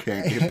travels and then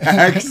can't get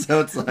back, so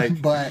it's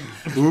like, but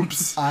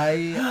oops.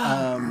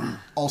 I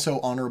also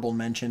honorable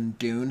mention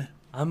Dune,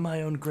 I'm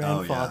my own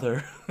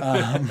grandfather.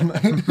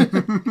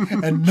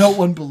 and no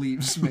one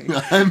believes me.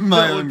 I'm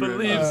my No own one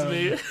believes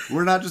me.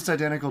 We're not just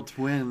identical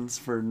twins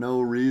for no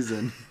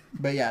reason.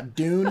 But yeah,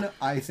 Dune,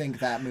 I think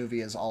that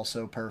movie is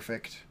also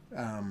perfect.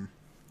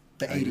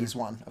 The 80s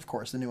one, of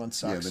course. The new one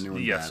sucks. Yeah, the new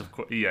one. Yes, bad. of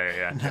course.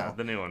 Yeah,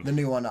 the new one. The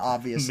new one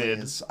obviously Mid.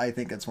 is, I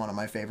think it's one of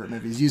my favorite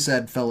movies. You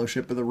said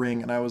Fellowship of the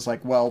Ring, and I was like,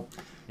 well,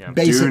 Yeah.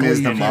 basically Dune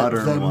is the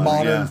modern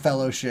one, yeah.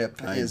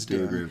 Fellowship I is do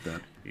Dune. agree with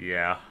that.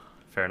 Yeah,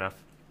 fair enough.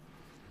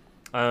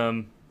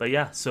 But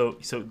yeah, so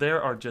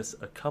there are just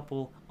a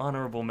couple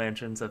honorable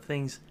mentions of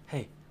things.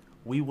 Hey,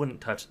 we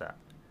wouldn't touch that.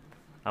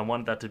 I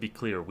want that to be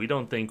clear. We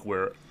don't think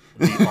we're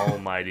the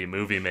almighty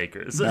movie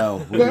makers.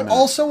 No, we But do not.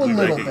 also a We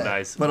little bit.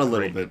 recognize But a little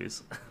great bit.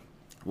 movies.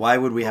 Why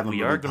would we have a We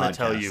movie are going podcast? to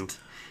tell you.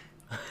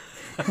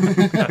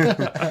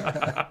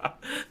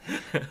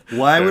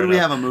 Why Fair would we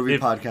enough. have a movie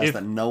If- podcast if-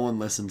 that no one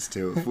listens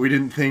to if we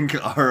didn't think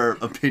our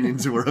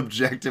opinions were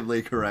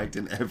objectively correct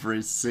in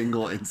every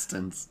single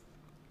instance?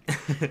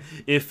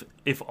 If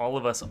all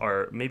of us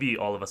are, maybe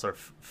all of us are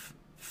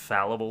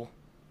fallible.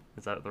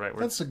 Is that the right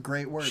word? That's a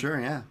great word. Sure,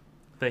 yeah.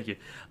 Thank you.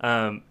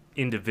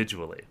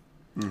 Individually,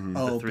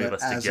 Oh, the three of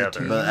but us as together, a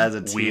team, But as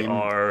a team, we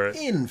are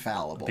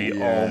infallible. the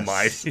Yes.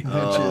 almighty.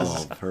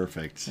 Oh,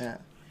 perfect. Yeah.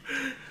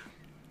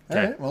 Okay,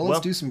 All right. Well, let's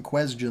well- do some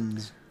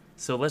questions.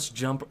 So let's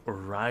jump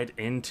right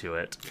into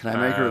it. Can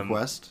I make a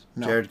request?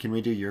 no. Jared, can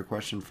we do your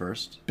question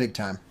first? Big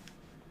time.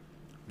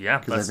 Yeah,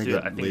 Because let's I think do it.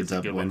 it I think leads it's a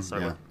up good when, one. to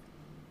start yeah. with.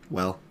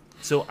 Well,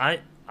 So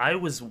I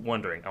was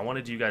wondering, I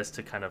wanted you guys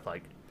to kind of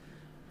like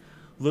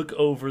look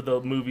over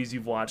the movies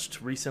you've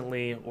watched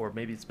recently, or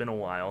maybe it's been a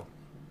while,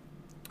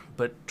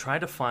 but try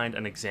to find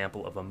an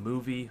example of a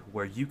movie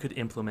where you could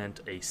implement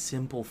a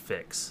simple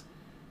fix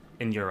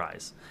in your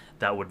eyes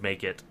that would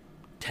make it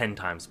 10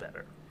 times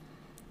better.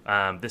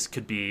 This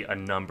could be a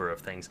number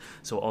of things.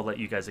 So I'll let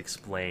you guys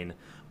explain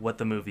what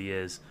the movie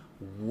is,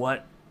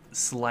 what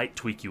slight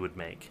tweak you would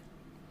make,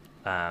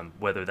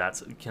 whether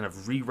that's kind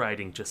of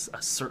rewriting just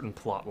a certain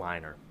plot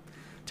line or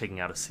taking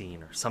out a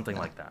scene or something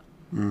like that.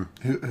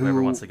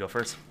 Whoever wants to go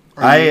first.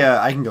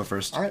 I can go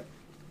first. All right.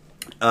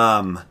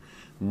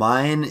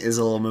 Mine is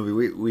a little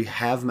movie. We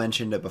have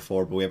mentioned it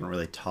before, but we haven't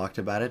really talked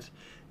about it.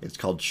 It's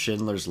called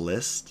Schindler's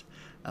List.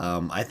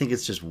 I think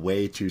it's just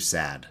way too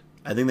sad.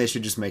 I think they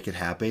should just make it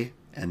happy,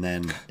 and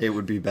then it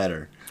would be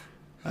better.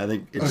 I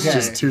think it's Okay.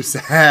 just too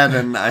sad,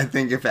 and I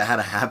think if it had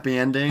a happy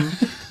ending,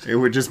 it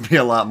would just be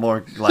a lot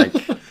more like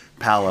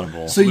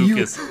palatable. So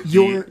Lucas,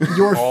 your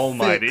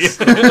almighty.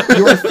 fix,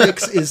 your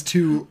fix is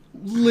to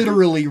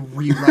literally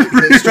rewrite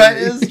history. Right,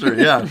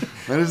 history, yeah.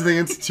 I just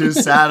think it's too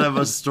sad of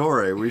a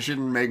story. We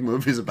shouldn't make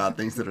movies about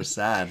things that are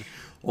sad,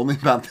 only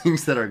about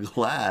things that are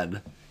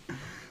glad.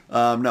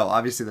 No,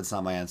 obviously that's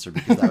not my answer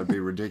because that would be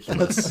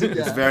ridiculous.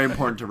 It's very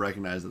important to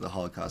recognize that the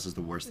Holocaust is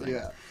the worst thing.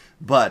 Yeah.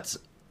 But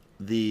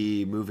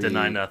the movie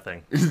Deny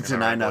nothing. Deny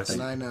Am I right, boys? nothing.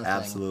 Deny nothing.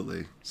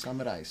 Absolutely.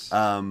 Summit Ice.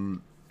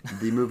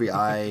 The movie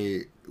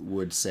I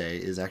would say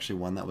is actually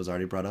one that was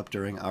already brought up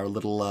during our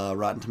little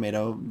Rotten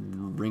Tomato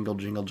ringle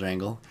jingle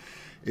jangle.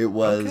 It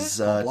was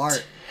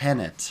Blart.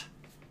 Tenet.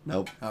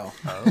 Nope. Oh.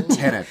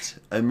 Tenet,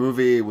 a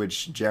movie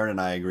which Jared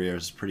and I agree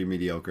is pretty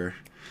mediocre,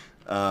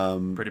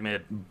 Pretty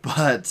mid.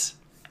 but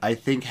I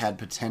think had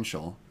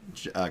potential.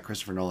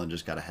 Christopher Nolan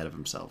just got ahead of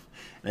himself.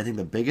 And I think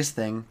the biggest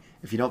thing,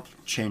 if you don't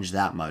change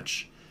that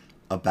much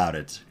about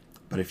it,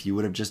 but if you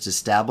would have just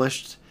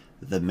established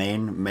the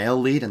main male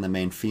lead and the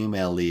main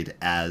female lead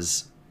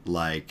as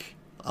like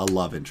a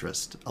love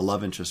interest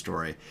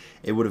story,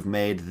 it would have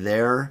made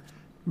their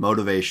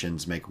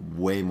motivations make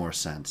way more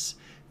sense.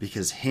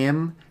 Because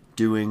him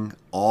doing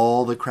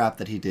all the crap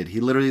that he did, he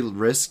literally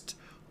risked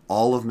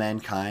all of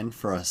mankind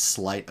for a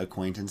slight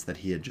acquaintance that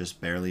he had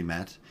just barely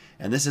met.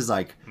 And this is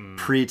like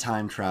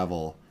pre-time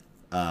travel,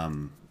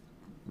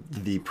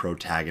 the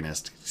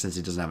protagonist, since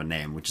he doesn't have a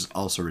name, which is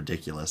also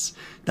ridiculous.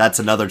 That's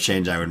another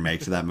change I would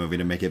make to that movie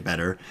to make it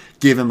better.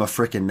 Give him a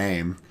frickin'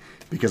 name,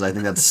 because I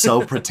think that's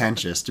so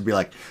pretentious to be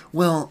like,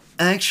 well,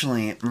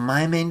 actually,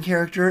 my main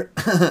character,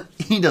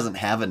 he doesn't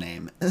have a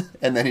name.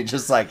 And then he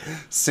just like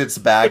sits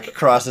back,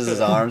 crosses his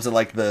arms, and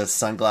like the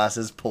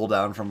sunglasses pull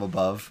down from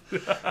above.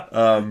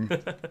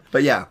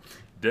 But yeah.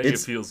 Dang, it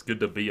It's- feels good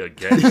to be a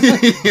gay.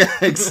 Yeah,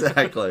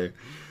 exactly.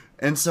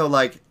 And so,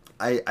 like,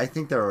 I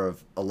think there are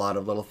a lot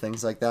of little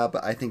things like that,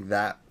 but I think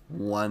that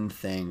one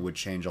thing would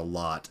change a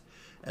lot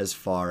as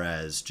far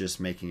as just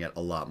making it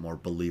a lot more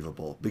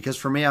believable. Because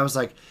for me, I was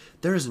like,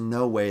 there is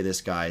no way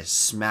this guy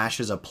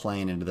smashes a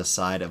plane into the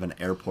side of an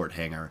airport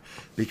hangar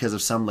because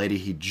of some lady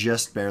he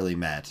just barely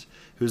met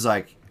who's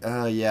like,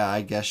 yeah,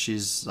 I guess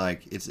she's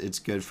like, it's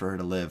good for her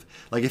to live.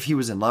 Like if he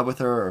was in love with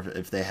her, or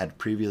if they had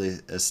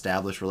previously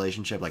established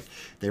relationship, like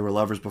they were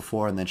lovers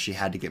before and then she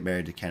had to get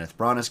married to Kenneth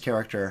Branagh's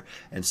character,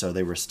 and so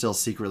they were still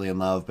secretly in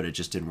love, but it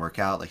just didn't work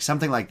out. Like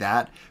something like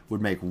that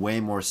would make way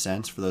more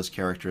sense for those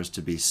characters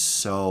to be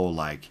so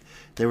like,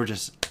 they were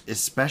just,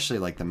 especially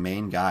like the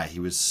main guy, he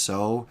was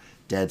so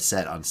dead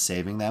set on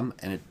saving them,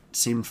 and it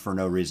seemed for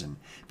no reason.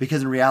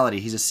 Because in reality,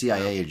 he's a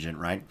CIA agent,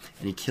 right?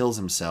 And he kills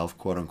himself,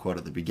 quote unquote,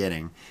 at the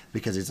beginning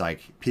because he's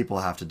like, people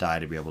have to die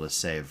to be able to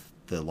save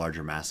the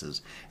larger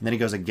masses. And then he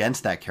goes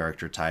against that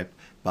character type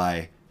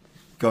by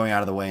going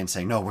out of the way and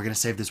saying, no, we're going to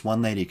save this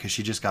one lady because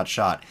she just got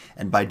shot.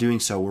 And by doing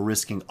so, we're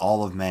risking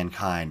all of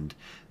mankind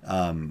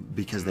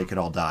because they could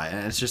all die.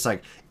 And it's just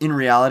like, in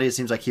reality, it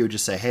seems like he would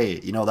just say, hey,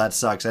 you know, that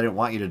sucks. I didn't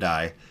want you to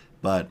die,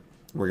 but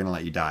we're going to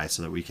let you die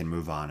so that we can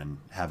move on and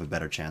have a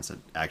better chance at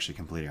actually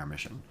completing our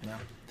mission. Yeah.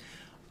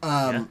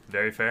 Yeah,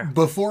 very fair.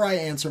 Before I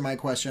answer my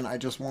question, I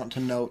just want to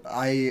note,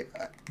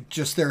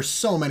 there's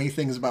so many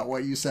things about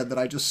what you said that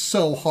I just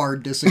so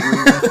hard disagree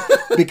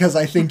with because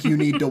I think you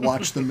need to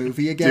watch the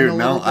movie again. Dude, a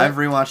little bit. I've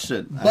rewatched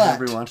it.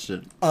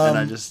 And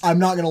I just I'm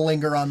not going to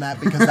linger on that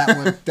because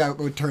that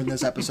would turn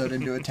this episode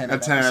into a 10 a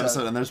 10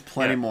 episode, and there's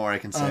plenty Yeah. more I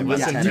can say.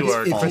 Listen about to Tenet.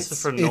 our if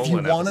Christopher you Nolan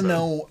want to episode.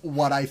 know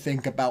what I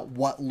think about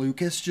what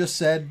Lucas just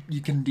said,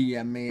 you can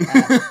DM me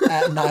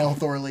at Niall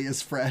Thorley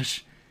is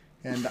fresh,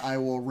 and I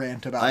will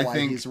rant about I why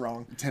think he's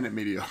wrong. Tenet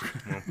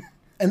mediocre.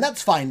 And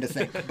that's fine to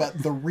think,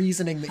 but the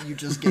reasoning that you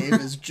just gave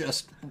is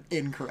just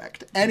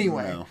incorrect.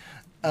 Anyway,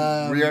 We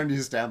already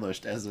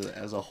established as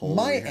a whole.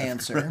 My we have-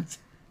 answer.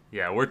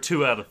 Yeah, we're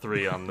 2 out of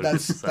 3 on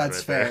Lucas' side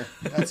That's right fair.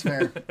 there. That's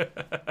fair.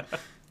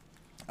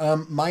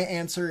 My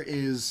answer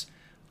is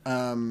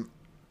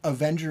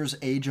Avengers: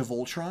 Age of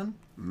Ultron.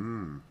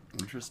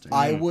 Interesting.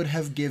 I would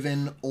have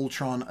given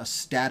Ultron a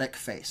static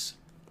face,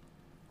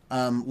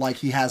 like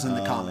he has in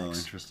the Oh, comics.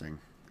 interesting.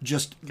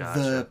 Just Gotcha.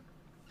 the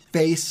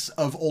face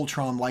of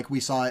Ultron, like we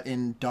saw it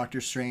in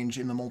Doctor Strange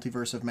in the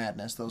Multiverse of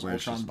Madness. Those Where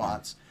it's Ultron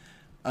just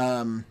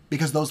bots,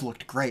 because those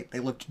looked great. They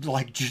looked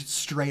like just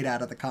straight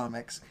out of the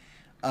comics.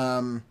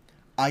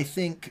 I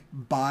think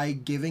by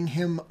giving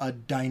him a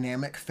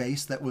dynamic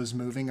face that was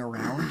moving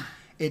around,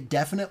 it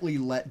definitely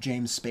let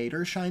James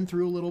Spader shine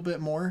through a little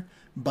bit more,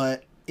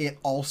 but it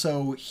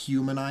also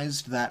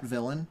humanized that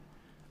villain,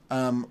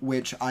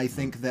 which I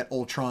think that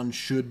Ultron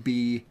should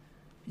be.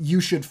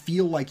 You should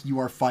feel like you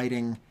are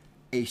fighting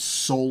a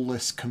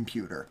soulless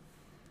computer,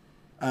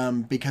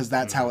 because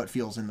that's how it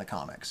feels in the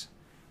comics.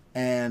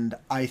 And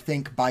I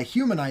think by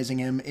humanizing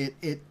him,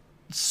 it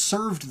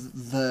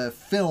served the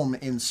film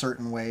in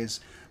certain ways,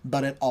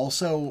 but it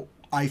also,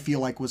 I feel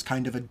like, was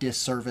kind of a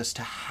disservice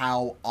to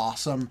how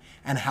awesome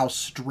and how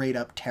straight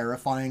up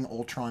terrifying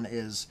Ultron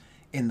is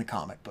in the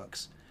comic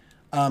books.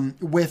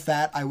 With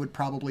that, I would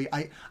probably...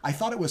 I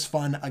thought it was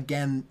fun,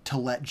 again, to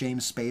let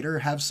James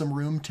Spader have some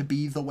room to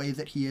be the way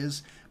that he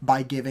is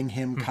by giving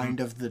him kind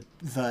of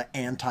the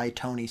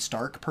anti-Tony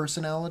Stark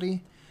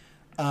personality.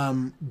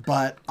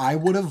 But I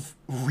would have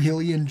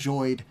really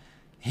enjoyed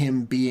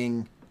him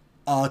being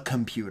a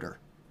computer.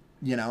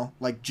 You know?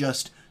 Like,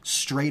 just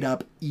straight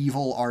up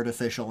evil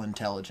artificial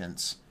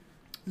intelligence.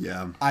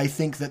 Yeah. I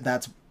think that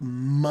that's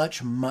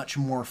much, much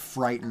more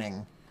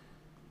frightening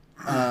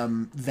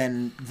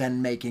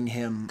than making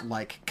him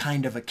like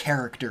kind of a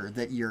character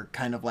that you're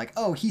kind of like,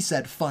 oh, he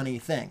said funny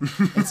thing.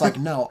 It's like,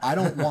 no, I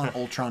don't want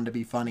Ultron to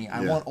be funny.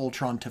 I want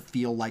Ultron to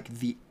feel like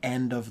the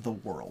end of the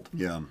world.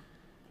 Yeah.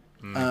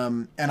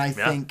 And I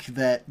think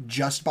that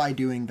just by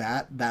doing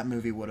that, that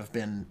movie would have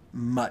been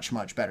much,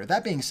 much better.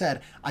 That being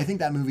said, I think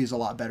that movie is a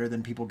lot better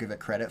than people give it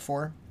credit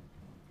for.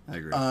 I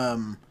agree.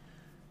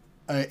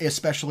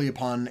 Especially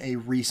upon a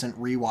recent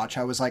rewatch,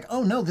 I was like,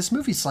 oh no, this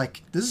movie's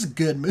like, this is a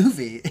good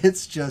movie.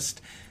 It's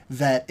just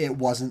that it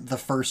wasn't the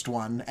first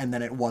one, and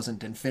then it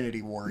wasn't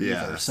Infinity War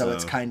either. So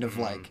it's kind of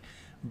like,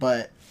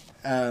 but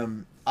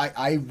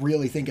I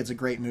really think it's a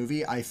great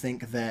movie. I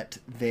think that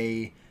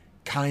they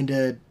kind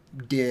of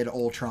did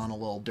Ultron a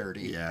little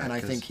dirty, Yeah, and I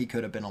 'cause think he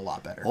could have been a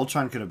lot better.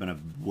 Ultron could have been a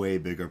way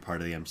bigger part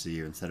of the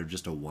MCU instead of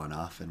just a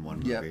one-off in one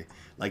movie. Yep.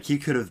 Like, he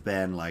could have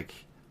been like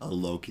a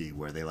Loki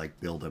where they like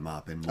build him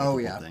up in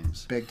multiple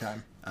things. Big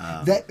time.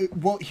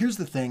 Well, here's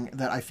the thing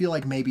that I feel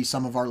like maybe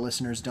some of our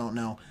listeners don't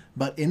know,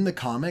 but in the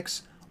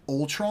comics,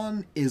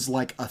 Ultron is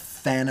like a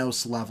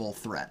Thanos level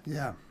threat.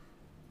 Yeah.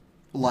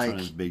 Like, Ultron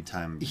is big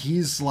time.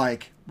 he's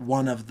like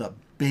one of the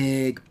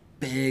big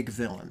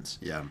villains.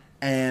 Yeah.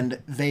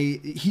 And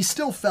he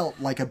still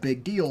felt like a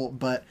big deal,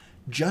 but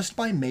just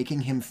by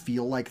making him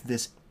feel like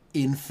this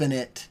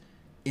infinite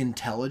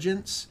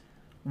intelligence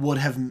would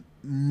have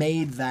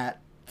made that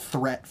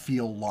threat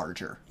feel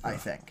larger, I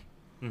think.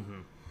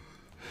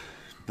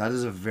 That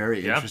is a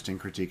very interesting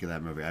critique of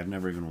that movie. I've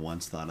never even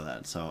once thought of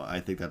that, so I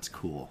think that's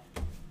cool.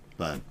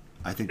 But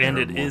I think And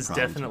there are it more is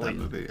problems definitely-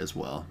 with that movie as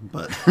well.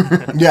 But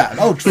Yeah,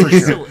 oh, for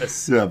It's sure.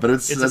 still a yeah, but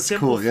It's a that's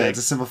simple cool. Yeah, fix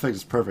it's a simple fix.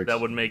 It's perfect.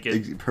 that would make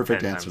it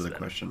perfect 10 answer to times the better.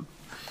 question.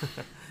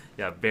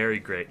 Yeah, very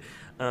great.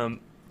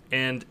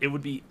 And it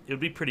would be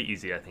pretty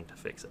easy, I think, to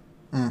fix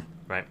it.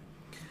 Right.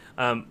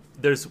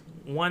 There's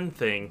one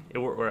thing,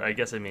 or I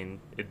guess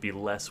it'd be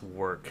less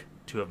work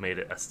to have made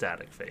it a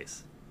static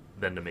face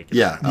than to make it.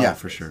 Yeah, a dynamic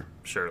for face, sure.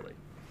 Surely.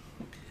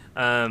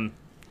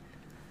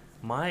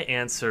 My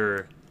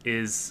answer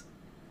is,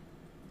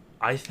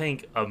 I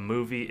think a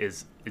movie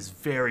is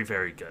very,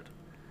 very good,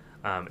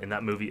 and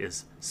that movie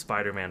is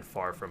Spider-Man: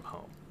 Far From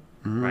Home.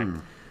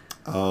 Right.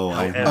 Oh,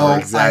 I However- know Oh,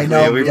 exactly.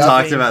 I know. We've Yep.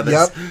 talked about this.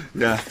 Yep.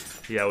 Yeah.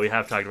 Yeah, we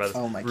have talked about this.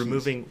 Oh, my keys.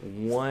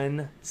 Removing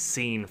one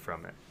scene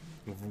from it,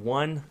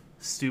 one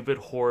stupid,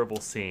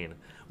 horrible scene,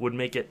 would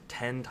make it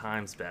 10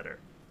 times better.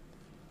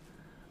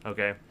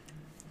 Okay?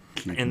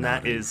 Keep And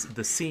that nodding. is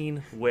the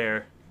scene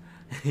where...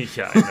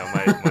 yeah, I know,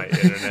 my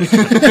internet is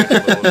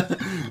a little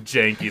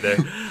janky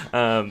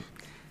there.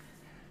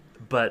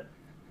 But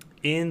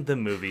in the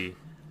movie,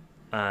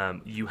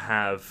 you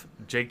have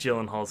Jake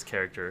Gyllenhaal's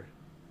character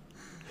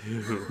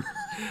who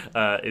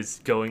is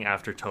going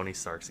after Tony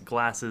Stark's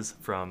glasses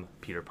from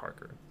Peter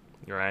Parker,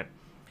 right?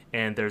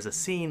 And there's a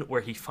scene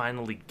where he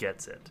finally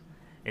gets it,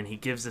 and he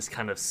gives this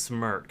kind of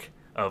smirk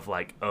of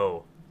like,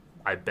 oh,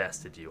 I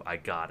bested you, I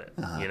got it,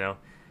 you know?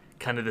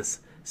 Kind of this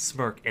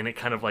smirk, and it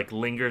kind of like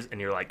lingers,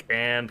 and you're like,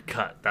 and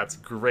cut, that's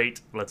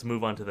great, let's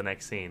move on to the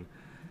next scene,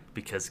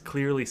 because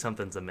clearly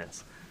something's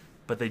amiss.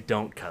 But they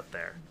don't cut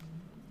there.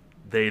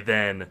 They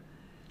then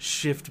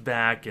shift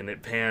back and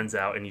it pans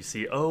out and you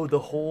see, oh, the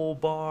whole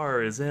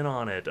bar is in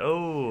on it.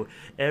 Oh,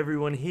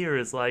 everyone here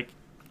is like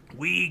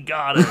we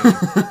got him.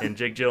 And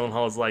Jake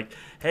Gyllenhaal's like,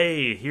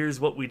 hey, here's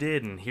what we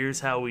did, and here's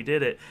how we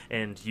did it.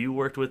 And you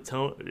worked with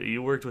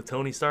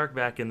Tony Stark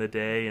back in the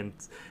day,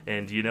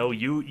 and you know,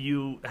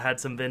 you had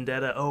some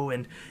vendetta. Oh,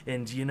 and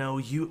you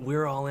know,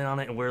 we're all in on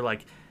it, and we're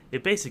like.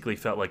 It basically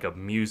felt like a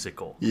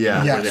musical.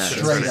 Yeah, Yeah, where they just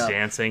straight started up.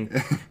 dancing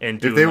and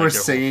doing If they like, were their whole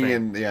singing, thing.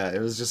 and yeah, it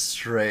was just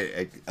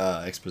straight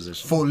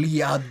exposition. Folie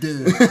à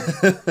deux.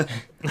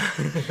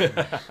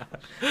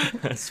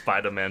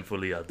 Spider-Man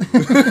fully out.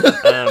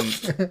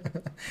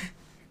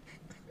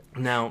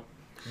 Now,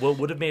 what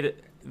would have made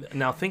it?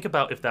 Now, think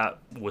about if that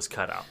was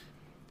cut out.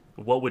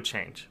 What would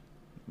change?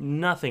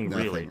 Nothing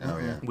really. Oh,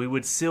 yeah. We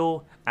would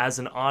still, as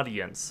an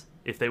audience,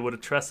 if they would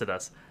have trusted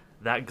us,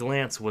 that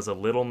glance was a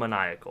little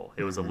maniacal.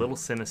 It was a little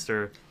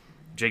sinister.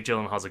 Jake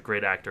Gyllenhaal's a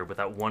great actor. With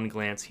that one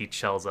glance, he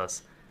tells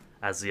us,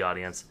 as the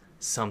audience,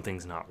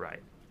 something's not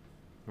right.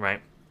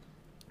 Right?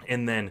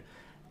 And then,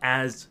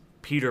 as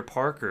Peter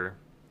Parker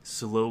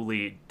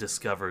slowly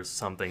discovers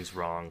something's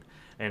wrong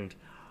and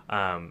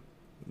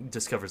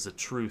discovers the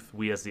truth,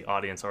 we as the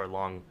audience are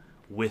along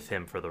with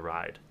him for the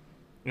ride.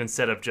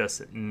 Instead of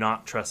just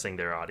not trusting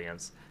their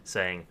audience,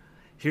 saying,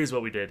 here's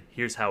what we did,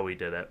 here's how we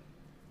did it,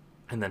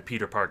 and then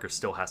Peter Parker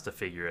still has to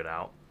figure it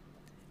out.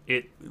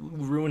 It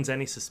ruins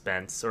any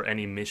suspense or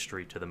any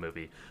mystery to the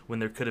movie when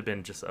there could have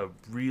been just a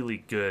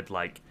really good,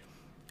 like,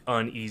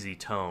 uneasy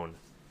tone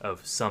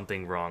of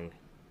something's wrong,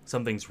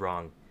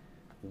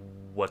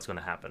 what's going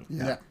to happen.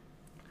 Yeah.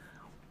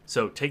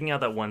 So taking out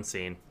that one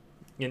scene,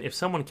 and if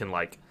someone can,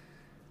 like,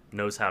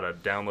 knows how to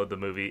download the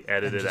movie,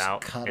 edit And it just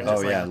out, cut and it.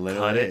 just Oh, yeah, like,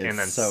 literally, cut it it's and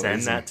then so send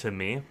easy. that to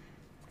me,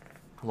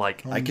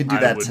 like, I could do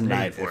that would pay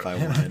tonight for if it.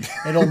 I wanted.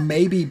 It'll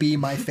maybe be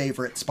my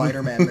favorite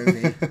Spider-Man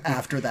movie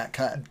after that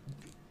cut.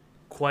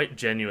 Quite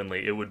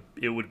genuinely, it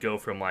would go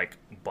from like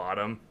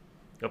bottom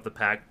of the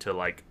pack to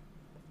like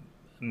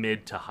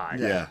mid to high.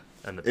 Yeah.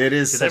 And It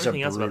is 'cause such a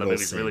everything else about the brutal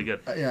movie is really scene.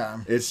 good. Yeah.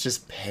 It's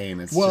just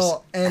pain. It's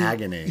Well, just and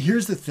agony.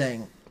 here's the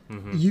thing.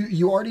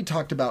 You already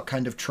talked about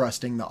kind of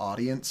trusting the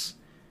audience.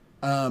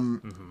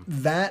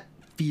 That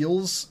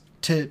feels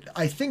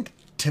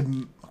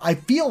I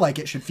feel like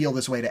it should feel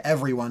this way to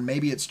everyone.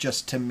 Maybe it's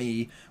just to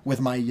me with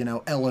my,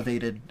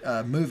 elevated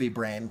movie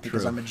brain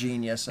because True. I'm a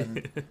genius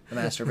and the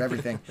master of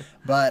everything.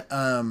 But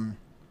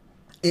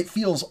it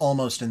feels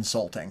almost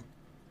insulting.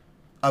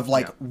 Of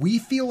like, Yeah. we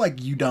feel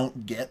like you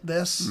don't get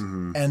this,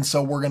 and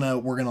so we're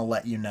gonna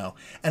let you know.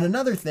 And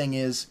another thing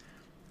is,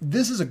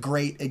 this is a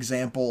great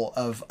example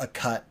of a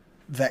cut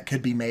that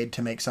could be made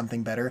to make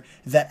something better.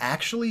 That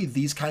actually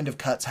these kind of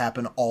cuts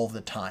happen all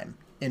the time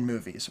in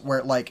movies,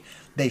 where like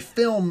they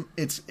film.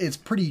 It's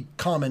pretty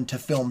common to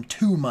film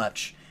too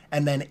much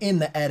and then in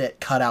the edit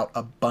cut out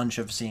a bunch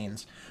of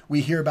scenes.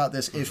 We hear about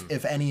this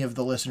if any of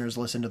the listeners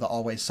listen to the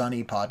Always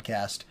Sunny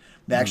podcast.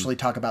 They actually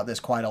talk about this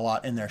quite a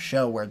lot in their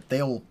show, where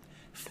they'll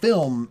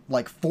film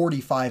like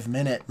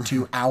 45-minute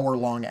to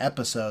hour-long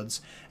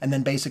episodes and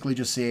then basically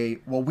just say,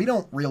 well, we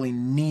don't really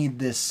need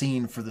this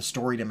scene for the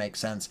story to make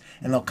sense,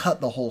 and they'll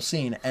cut the whole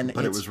scene. And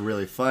But it was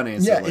really funny.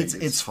 And yeah, so, like,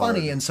 it's funny,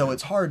 hard. and so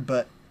it's hard.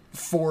 But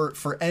for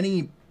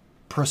any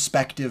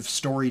prospective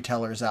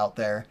storytellers out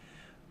there,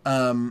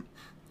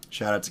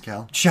 Shout out to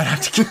Cal. shout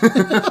out to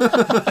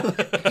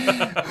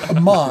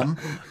Mom.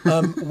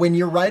 When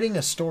you're writing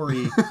a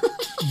story,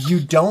 you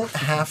don't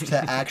have to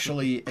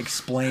actually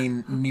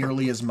explain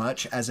nearly as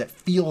much as it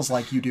feels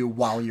like you do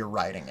while you're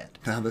writing it.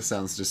 Now this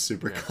sounds just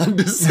super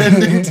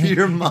condescending to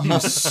your mom. You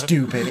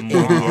stupid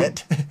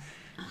idiot.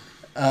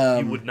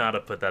 You would not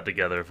have put that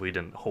together if we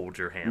didn't hold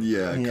your hand.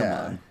 Yeah, come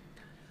Yeah. on.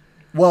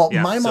 Well,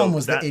 Yeah, my so mom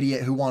was that- the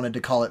idiot who wanted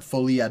to call it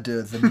Folie à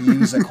Deux, the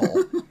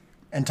musical.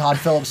 And Todd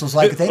Phillips was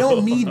like, they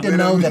don't need to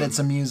know that it's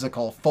a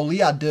musical. Folie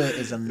à Deux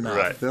is enough.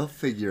 Right. They'll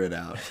figure it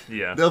out.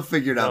 Yeah. They'll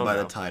figure it out They'll by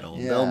know. the title.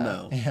 Yeah. They'll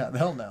know. Yeah,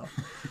 they'll know.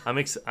 I'm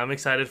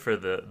excited for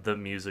the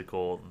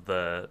musical,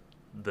 the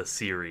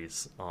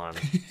series on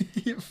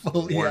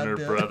Folie à Warner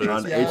Deux. Brothers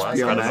On Yeah, HBO I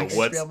don't know Max.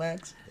 what's- HBO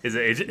Max. Is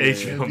it it'd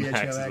HBO be Max?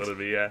 HBO Is what it'd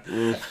be,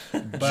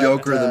 yeah.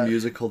 Joker uh, the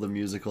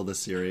musical, the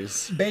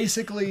series.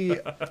 Basically,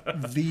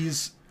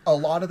 a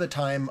lot of the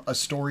time, a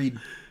story,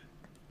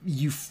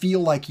 you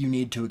feel like you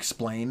need to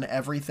explain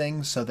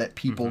everything so that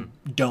people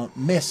don't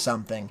miss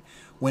something,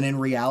 when in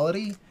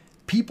reality,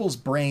 people's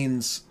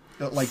brains,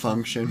 like,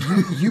 Function.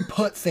 you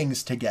put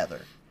things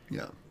together.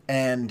 Yeah.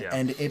 And Yeah.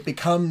 and it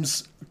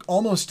becomes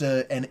almost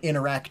an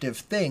interactive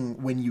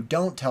thing when you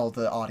don't tell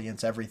the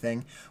audience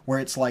everything, where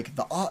it's like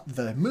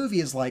the movie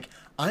is like,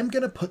 I'm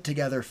going to put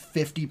together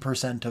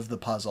 50% of the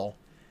puzzle,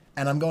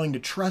 and I'm going to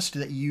trust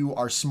that you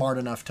are smart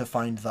enough to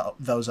find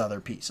those other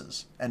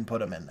pieces and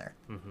put them in there.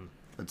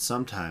 But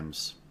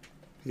sometimes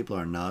people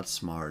are not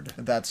smart.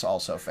 That's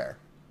also fair.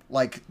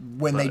 Like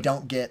when they But-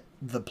 don't get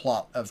the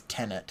plot of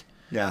Tenet.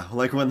 Yeah,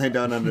 like when they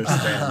don't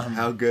understand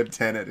how good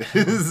Tenet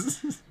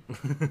is.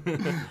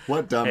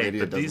 What dumb Hey,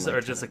 idiot but doesn't these like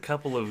are just a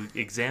couple of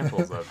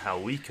examples of how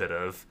we could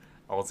have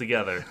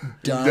altogether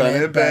Done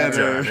it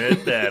better. done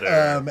it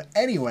better.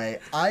 Anyway,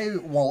 I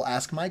will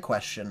ask my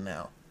question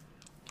now.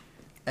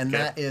 And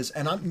Okay. that is,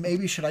 and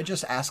maybe should I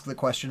just ask the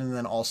question and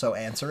then also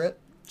answer it?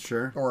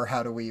 Sure. Or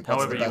how do we? What's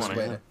However the you best wanna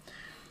way go.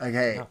 to?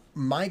 Okay, Yeah.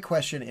 my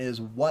question is,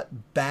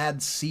 what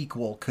bad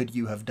sequel could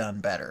you have done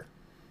better?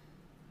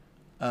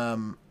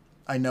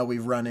 I know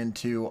we've run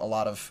into a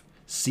lot of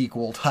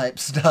sequel type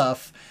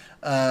stuff,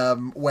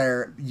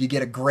 where you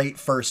get a great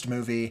first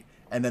movie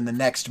and then the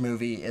next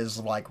movie is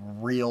like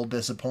real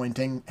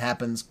disappointing.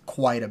 Happens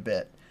quite a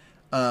bit.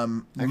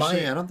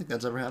 Actually, I don't think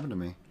that's ever happened to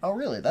me. Oh,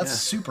 really? That's Yeah.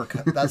 super.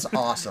 That's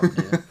awesome,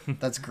 dude.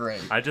 That's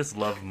great. I just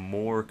love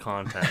more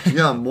content.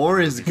 Yeah, more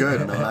is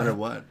good no matter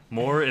what.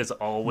 More is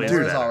always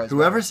More is better. always-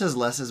 Whoever says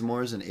less is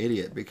more is an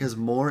idiot because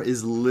more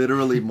is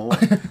literally more.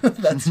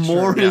 That's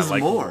more true. Yeah, is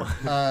like- more.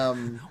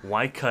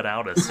 Why cut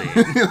out a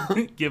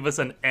scene? Give us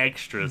an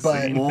extra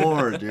But- scene.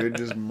 More, dude.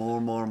 Just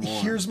more.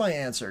 Here's my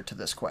answer to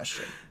this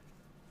question.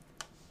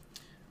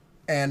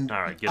 And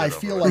All right, get it I over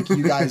feel with. like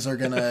you guys are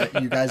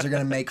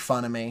gonna make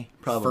fun of me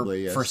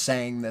Probably, yes. for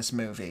saying this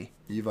movie.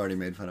 You've already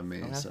made fun of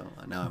me, so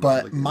now I'm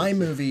But looking my at you.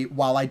 movie,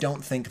 while I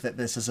don't think that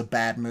this is a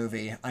bad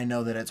movie, I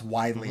know that it's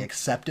widely Mm-hmm.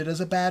 accepted as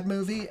a bad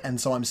movie,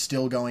 and so I'm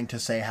still going to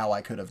say how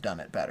I could have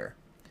done it better.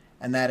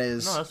 And that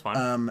is No, that's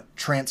fine.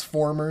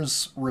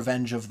 Transformers: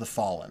 Revenge of the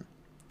Fallen,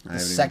 I the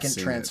haven't even second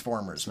seen it,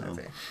 Transformers so-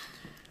 movie.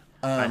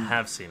 I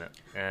have seen it,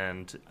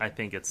 and I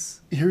think it's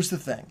Here's the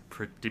thing.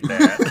 pretty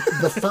bad.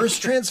 The first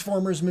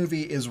Transformers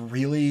movie is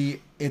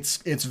really it's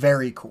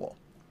very cool.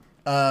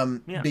 Yeah.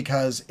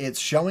 Because it's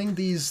showing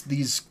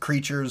these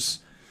creatures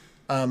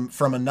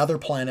from another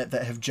planet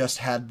that have just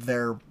had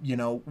their,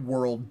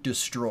 world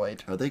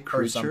destroyed. Are they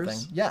or something.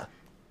 creatures? Yeah.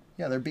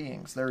 Yeah, they're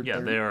beings. Yeah,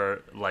 they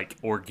are like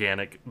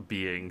organic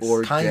beings.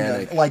 kind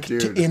Organic, of like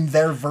dude. in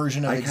their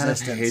version of I kind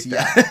of existence. hate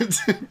Yeah.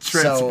 that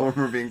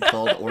Transformer being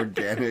called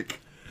organic.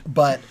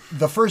 But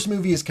the first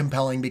movie is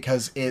compelling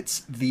because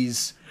it's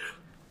these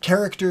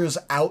characters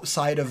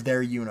outside of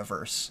their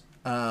universe,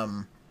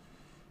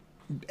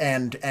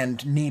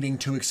 and needing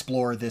to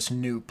explore this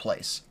new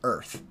place,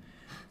 Earth.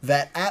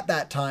 That at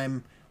that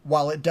time,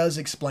 while it does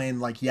explain,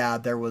 like, yeah,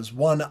 there was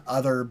one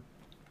other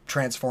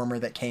Transformer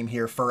that came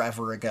here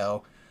forever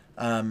ago,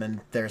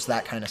 and there's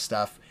that kind of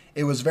stuff.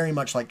 It was very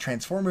much like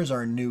Transformers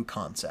are a new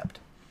concept.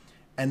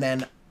 And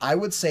then I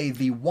would say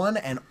the one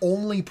and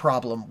only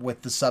problem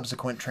with the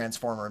subsequent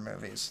Transformer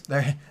movies.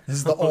 This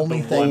is the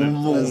only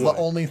thing. This is the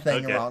only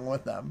thing Okay. wrong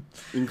with them.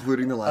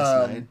 Including the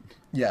last night.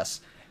 Yes,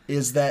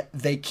 is that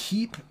they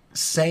keep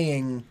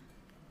saying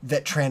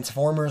that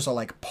Transformers are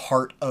like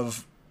part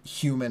of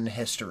human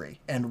history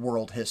and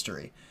world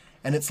history,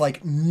 and it's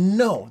like,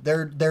 no,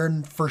 they're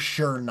for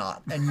sure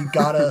not, and you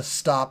gotta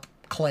stop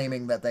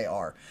claiming that they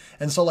are.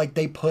 And so like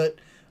they put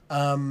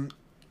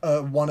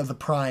one of the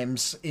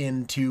primes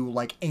into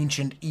like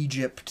ancient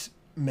Egypt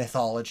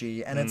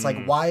mythology, and it's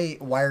like, why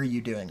are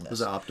you doing this?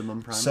 Was it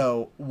Optimum Prime?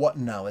 So what?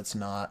 No, it's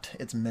not.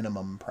 It's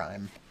Minimum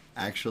Prime.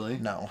 Actually?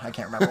 No, I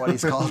can't remember what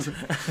he's called.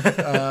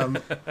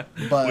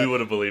 But We would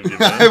have believed you,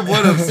 I man.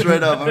 would have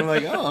straight up. I'm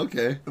like, oh,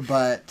 okay.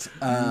 but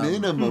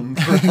Minimum.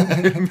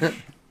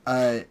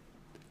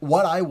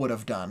 what I would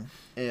have done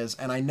is,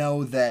 and I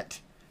know that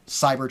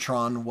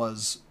Cybertron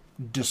was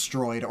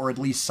destroyed, or at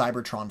least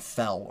Cybertron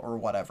fell, or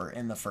whatever,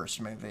 in the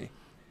first movie.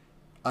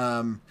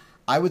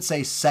 I would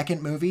say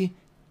second movie,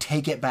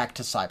 take it back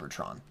to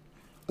Cybertron.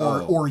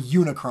 Or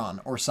Unicron,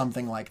 or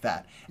something like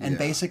that. And Yeah.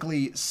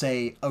 basically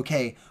say,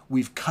 okay,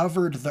 we've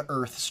covered the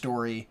Earth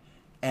story,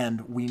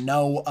 and we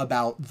know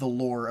about the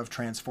lore of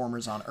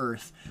Transformers on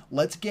Earth.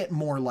 Let's get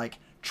more like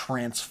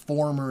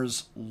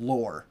Transformers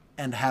lore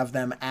and have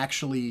them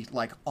actually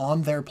like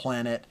on their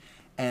planet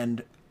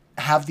and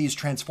have these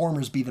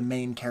Transformers be the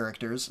main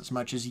characters, as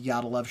much as you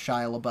gotta love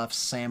Shia LaBeouf's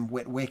Sam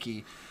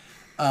Witwicky.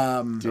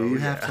 Do you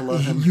have to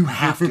love him? You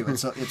have to.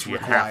 It's You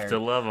required. have to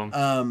love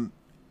them.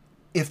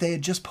 If they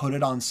had just put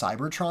it on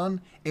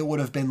Cybertron, it would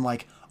have been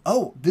like,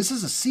 oh, this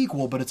is a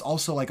sequel, but it's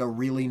also like a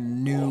really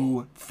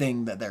new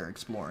thing that they're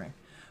exploring.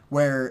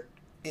 Where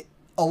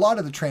a lot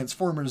of the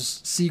Transformers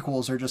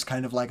sequels are just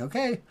kind of like,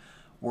 okay,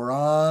 we're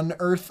on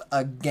Earth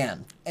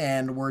again,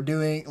 and we're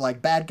doing,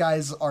 like, bad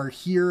guys are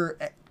here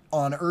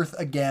on Earth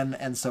again,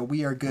 and so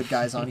we are good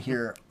guys on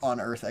here on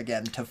Earth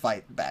again to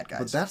fight bad guys.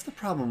 But that's the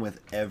problem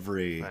with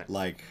every, Right.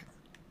 like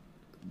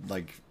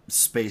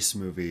space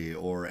movie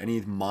or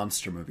any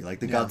monster movie, like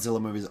the Yeah.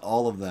 Godzilla movies,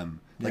 all of them,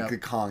 like Yep. the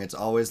Kong. It's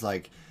always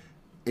like,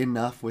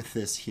 enough with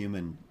this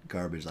human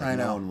garbage. Like I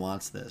know. no one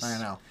wants this. I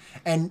know.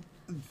 And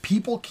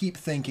people keep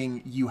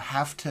thinking you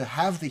have to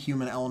have the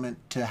human element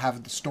to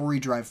have the story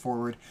drive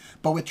forward,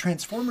 but with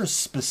Transformers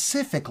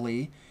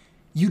specifically,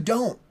 you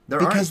don't. There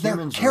aren't because they're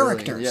humans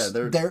really. characters.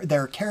 Yeah,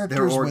 they're characters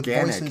they're with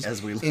organic, voices.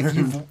 as we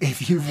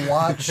If you've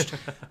watched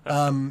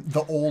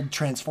the old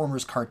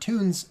Transformers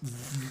cartoons,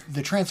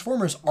 the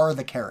Transformers are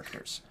the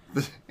characters.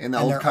 In the And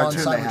old they're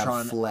cartoon, on they Cybertron,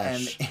 have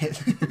flesh.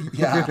 and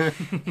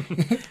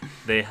yeah,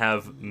 They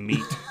have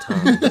meat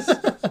tongues.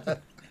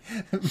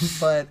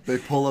 but They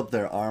pull up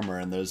their armor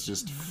and there's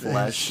just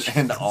flesh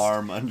and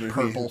arm underneath.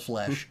 purple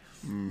flesh.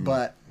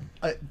 But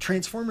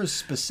Transformers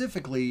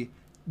specifically,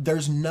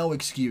 there's no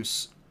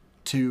excuse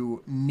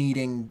to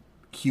needing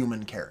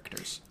human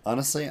characters.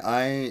 Honestly,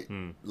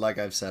 like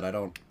I've said, I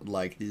don't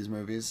like these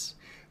movies.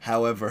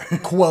 However,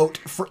 Quote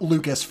for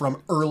Lucas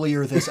from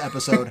earlier this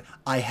episode,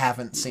 I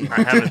haven't seen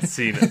I it. haven't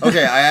seen it.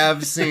 okay, I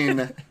have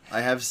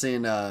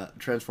seen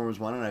Transformers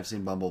 1 and I've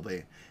seen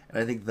Bumblebee. And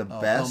I think the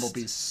best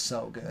Bumblebee's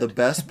so good. the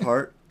best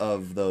part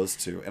of those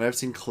two, and I've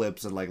seen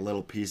clips and like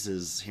little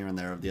pieces here and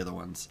there of the other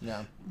ones.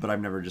 Yeah. But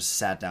I've never just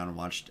sat down and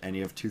watched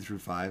any of 2 through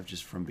 5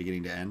 just from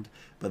beginning to end.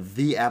 But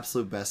the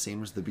absolute best scene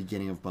was the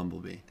beginning of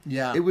Bumblebee.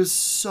 Yeah. It was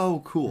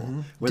so cool.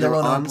 When they were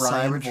Dylan on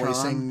O'Brien Cybertron.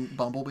 voicing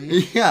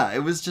Bumblebee. Yeah, it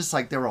was just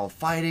like they were all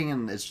fighting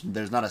and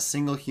there's not a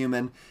single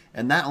human.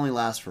 And that only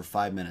lasts for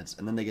 5 minutes.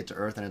 And then they get to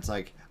Earth and it's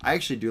like, I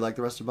actually do like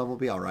the rest of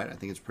Bumblebee, all right. I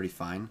think it's pretty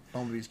fine.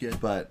 Bumblebee's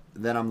good. But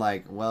then I'm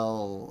like,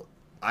 well,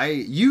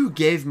 you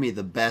gave me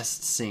the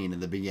best scene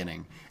in the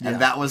beginning, and Yeah.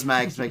 that was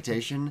my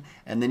expectation.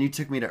 And then you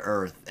took me to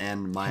Earth,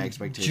 and my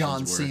expectations John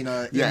were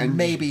Cena, and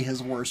maybe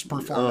his worst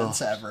performance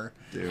ever.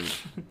 dude,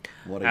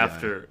 what a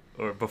After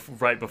or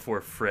right before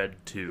Fred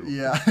 2.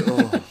 Yeah.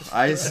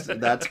 guy.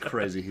 That's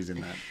crazy. He's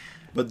in that.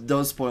 But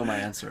don't spoil my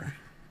answer.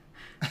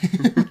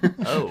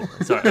 Oh,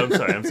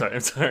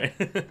 I'm sorry.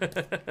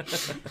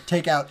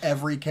 Take out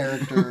every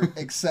character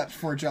except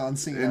for John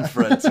Cena. In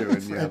Fred 2,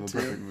 and you have a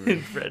Fred 2. perfect movie.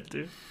 In Fred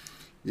 2.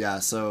 Yeah,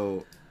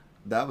 so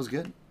that was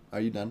good. Are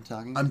you done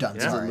talking? I'm done.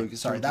 Yeah. Sorry.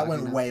 Lucas Sorry, turn that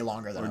went talking now? way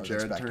longer than Or I was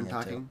Jared expecting turn it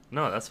talking?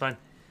 No, that's fine.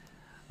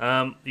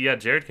 Yeah,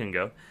 Jared can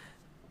go.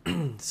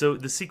 So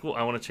the sequel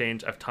I want to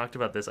change. I've talked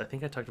about this. I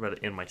think I talked about it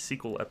in my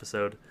sequel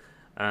episode,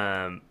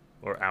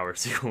 or our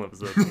sequel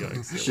episode. if you want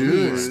to say it. to.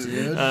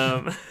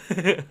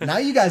 Jeez, dude. Now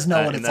you guys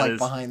know what and it's that like is-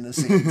 behind the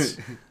scenes.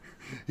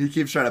 He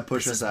keeps trying to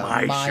push This us is out.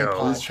 my My show.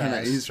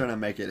 podcast. He's trying to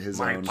make it his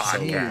My own podcast.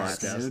 solo Jeez,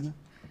 podcast. dude.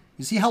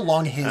 You see how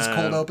long his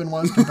cold open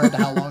was compared to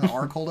how long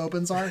our cold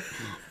opens are?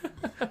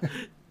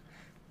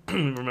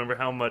 Remember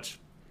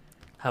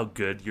how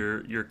good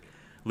your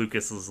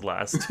Lucas's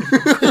last.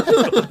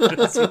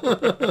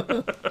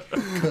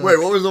 Wait,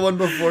 what was the one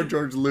before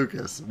George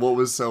Lucas? What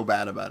was so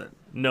bad about it?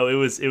 No, it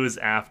was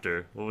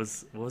after. What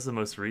was the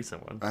most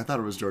recent one? I thought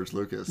it was George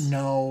Lucas.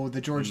 No,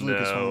 the George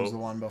Lucas one No. was the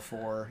one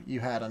before. You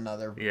had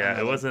another. Yeah, it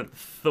another- wasn't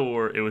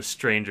Thor. It was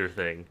Stranger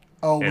Thing.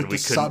 Oh, and with we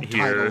the couldn't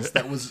hear subtitles.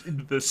 That was.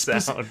 the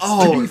sound.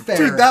 Oh, to be fair,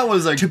 dude, that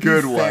was a to be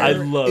good one. fair, I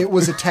loved- it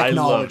was a I loved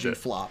technology it.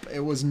 flop.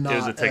 It was not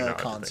was a a,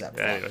 technology concept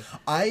thing.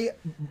 flop. Anyway.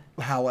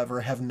 I, however,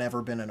 have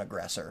never been an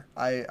aggressor.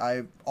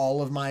 I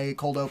all of my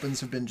cold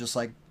opens have been just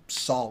like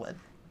solid.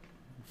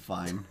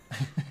 Fine.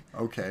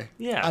 Okay.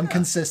 Yeah, I'm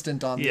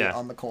consistent on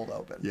Yeah. the cold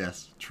open.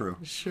 Yes, true.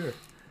 sure.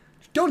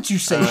 Don't you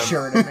say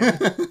sure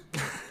to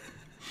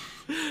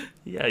me.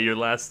 Yeah,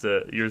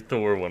 your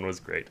Thor one was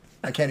great.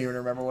 I can't even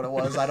remember what it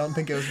was. I don't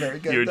think it was very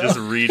good. You were though. just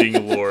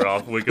reading lore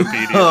off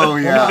Wikipedia. Oh,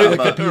 yeah. Well, not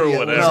but- Wikipedia. or It was,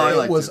 whatever. No, I it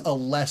liked was it. a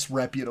less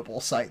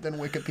reputable site than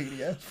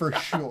Wikipedia, for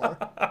sure.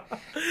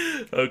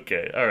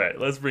 Okay, all right,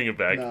 let's bring it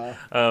back.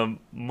 No.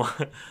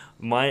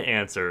 My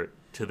answer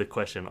to the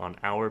question on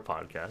our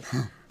podcast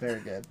Very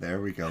good. There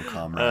we go,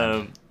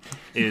 comrade.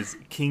 is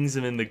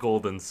Kingsman: The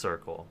Golden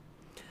Circle.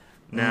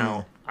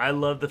 Now, I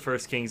love the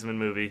first Kingsman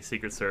movie,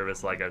 Secret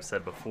Service. Like I've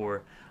said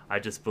before, I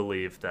just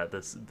believe that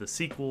the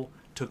sequel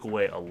took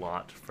away a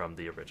lot from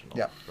the original.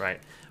 Yep.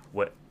 Right.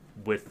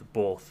 With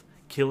both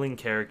killing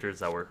characters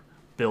that were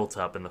built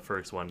up in the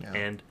first one Yeah.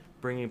 and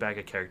bringing back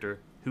a character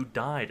who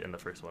died in the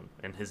first one,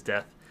 and his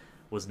death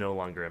was no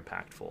longer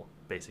impactful.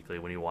 Basically,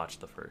 when you watch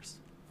the first,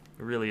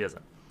 it really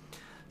isn't.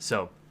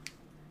 So,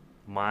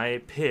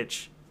 my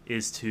pitch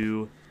is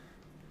to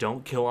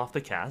don't kill off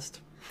the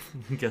cast.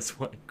 Guess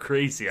what?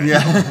 Crazy idea.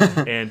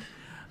 Yeah.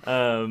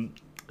 And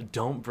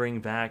don't bring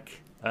back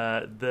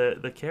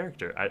the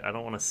character. I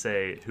don't want to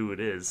say who it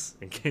is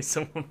in case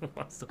someone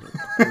wants to watch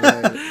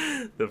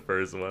the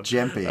first one.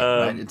 Jempe,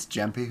 right? It's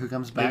Jempe who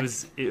comes back.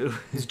 It's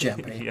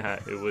Jempe. Yeah,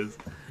 it was.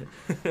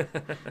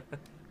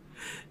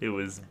 It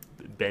was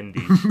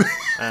Bendy.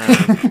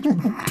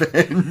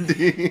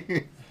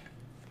 Bendy.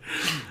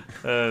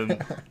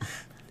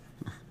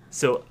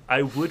 So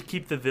I would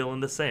keep the villain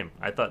the same.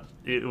 I thought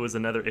it was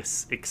another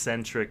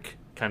eccentric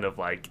kind of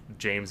like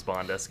James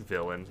Bond-esque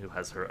villain who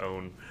has her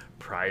own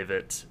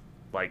private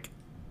like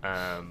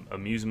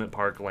amusement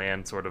park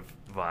land sort of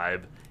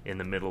vibe in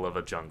the middle of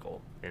a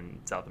jungle in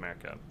South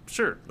America.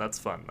 Sure, that's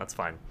fun. That's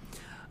fine.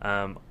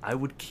 I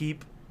would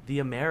keep the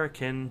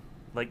American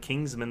like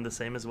Kingsman the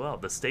same as well.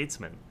 The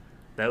Statesman.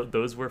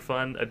 Those were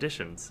fun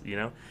additions, you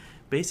know?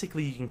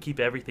 Basically, you can keep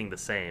everything the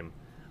same,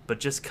 but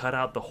just cut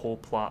out the whole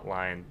plot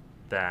line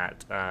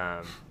that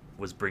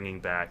was bringing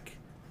back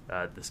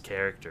this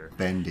character.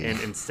 Bendy. And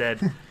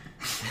instead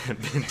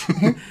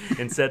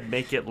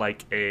make it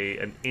like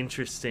an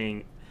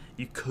interesting...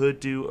 You could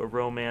do a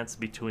romance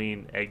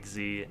between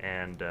Eggsy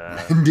and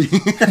Bendy.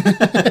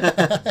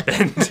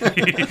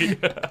 Bendy.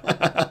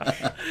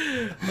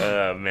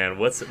 Man,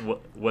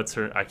 what's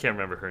her... I can't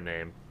remember her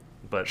name,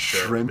 but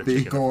Shrimpy the chick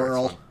in the first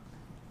girl. one.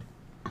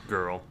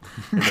 Girl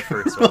in the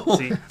first one.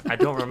 See, I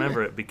don't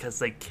remember it because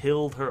they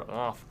killed her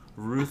off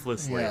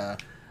ruthlessly. Yeah.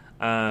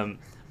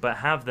 But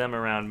have them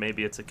around.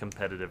 Maybe it's a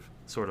competitive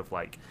sort of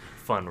like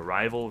fun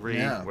rivalry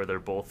Yeah. where they're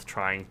both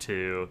trying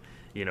to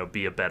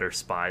be a better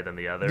spy than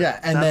the other. Yeah,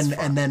 and That's then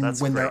fun.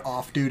 That's when great. they're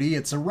off duty,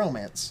 it's a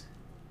romance.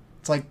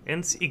 It's like And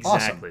exactly,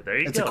 awesome. there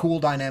you It's go. a cool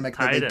dynamic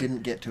that Tie it they in.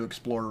 didn't get to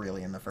explore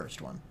really in the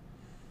first one.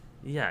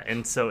 Yeah,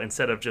 and so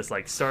instead of just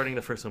like starting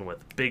the first one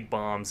with big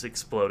bombs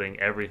exploding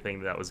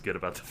everything that was good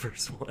about the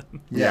first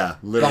one, Yeah,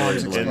 literally.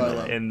 bombs literally.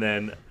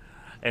 exploding.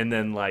 and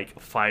then like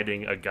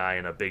fighting a guy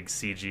in a big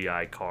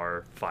CGI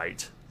car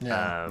fight.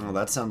 Yeah. Oh,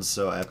 that sounds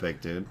so epic,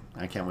 dude.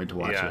 I can't wait to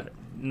watch yeah, it.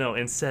 no,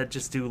 instead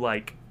just do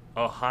like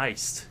a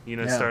heist.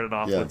 Yeah. Start it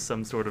off Yeah. with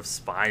some sort of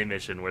spy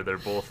mission where they're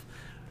both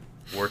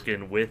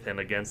working with and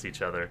against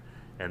each other.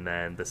 And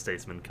then the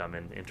statesmen come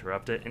and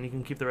interrupt it, and you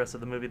can keep the rest of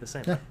the movie the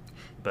same. Yeah.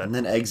 But And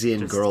then Eggsy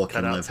and just Girl cut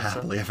can out live some stuff.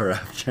 happily ever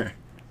after.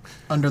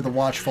 Under the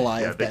watchful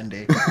eye Yeah, of they-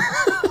 Bendy.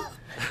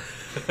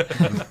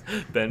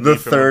 Bendy The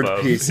from third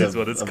above piece is of-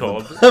 what it's of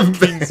called. above.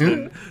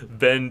 Kingsman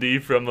Bendy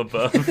from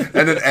above.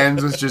 And it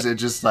ends with it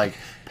just like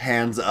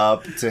pans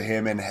up to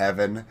him in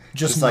heaven,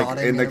 Just like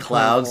nodding in the in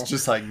clouds, approval.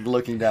 just like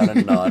looking down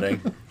and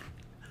nodding.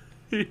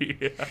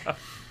 Yeah.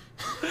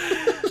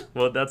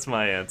 Well, that's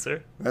my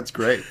answer. That's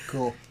great.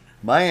 Cool.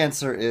 My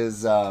answer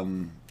is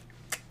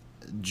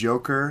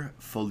Joker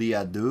Folie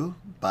à Deux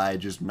by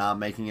just not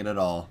making it at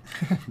all.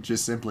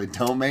 Just simply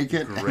don't make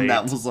it, Great and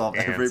that will solve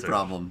every answer.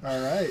 problem.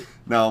 All right.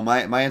 No,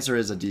 my answer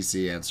is a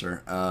DC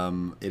answer.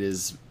 It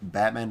is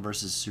Batman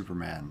versus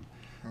Superman.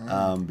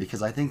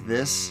 Because I think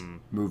this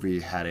movie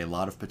had a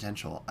lot of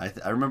potential.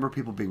 I remember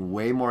people being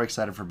way more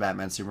excited for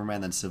Batman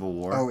Superman than Civil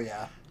War. Oh,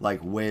 yeah. Like,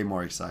 way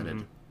more excited.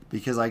 Mm-hmm.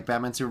 Because, like,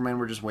 Batman Superman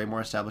were just way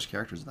more established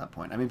characters at that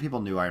point. I mean,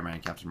 people knew Iron Man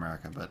and Captain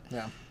America, but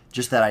Yeah.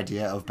 just that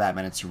idea of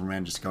Batman and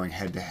Superman just going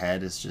head to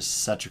head is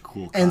just such a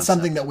cool concept. And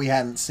something that we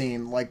hadn't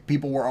seen. Like,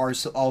 people were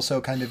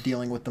also kind of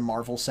dealing with the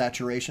Marvel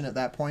saturation at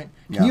that point.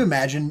 Can Yeah. you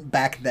imagine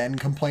back then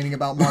complaining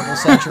about Marvel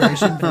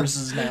saturation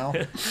versus now?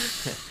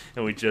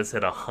 And we just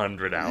hit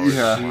 100 hours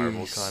Yeah. of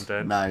Marvel Jeez.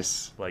 content.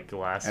 Nice. Like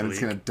last And week.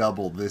 it's going to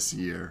double this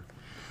year.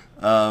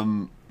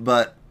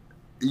 But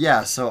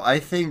yeah, so I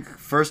think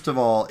first of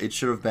all, it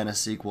should have been a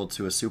sequel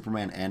to a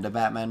Superman and a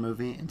Batman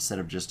movie instead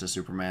of just a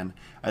Superman.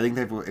 I think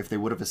if they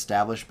would have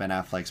established Ben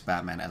Affleck's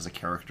Batman as a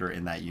character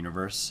in that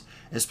universe,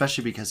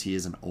 especially because he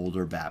is an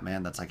older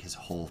Batman, that's like his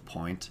whole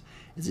point,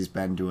 is he's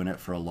been doing it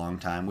for a long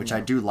time, which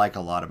I do like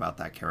a lot about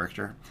that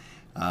character.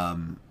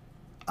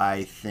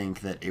 I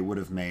think that it would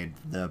have made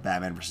the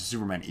Batman versus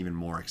Superman even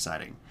more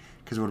exciting.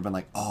 Because it would have been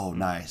like, oh,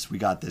 nice, we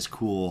got this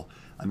cool...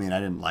 I mean, I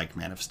didn't like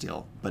Man of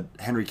Steel, but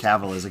Henry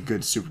Cavill is a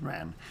good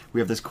Superman. We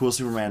have this cool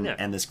Superman Yeah.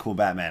 and this cool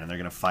Batman, and they're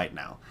going to fight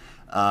now.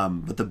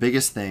 But the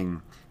biggest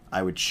thing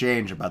I would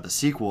change about the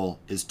sequel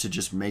is to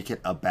just make it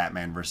a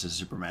Batman versus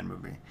Superman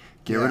movie.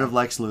 Get rid Yeah. of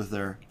Lex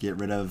Luthor, get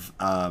rid of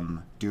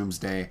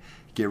Doomsday,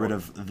 get rid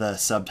of the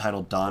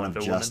subtitle Dawn Wonder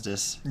of Woman.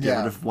 Justice, get Yeah.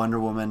 rid of Wonder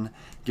Woman,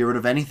 get rid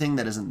of anything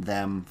that isn't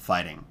them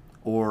fighting.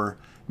 Or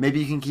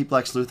maybe you can keep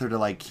Lex Luthor to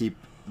like keep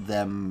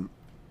them,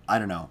 I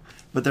don't know.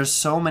 But there's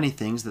so many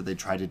things that they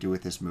tried to do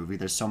with this movie.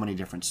 There's so many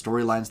different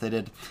storylines they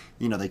did.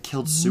 You know, they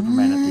killed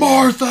Superman at the end.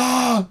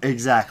 Martha!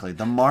 Exactly.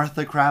 The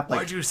Martha crap. Like,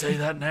 Why'd you say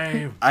that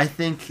name? I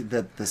think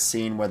that the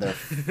scene where they're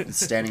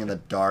standing in the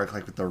dark,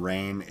 like with the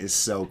rain, is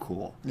so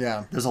cool.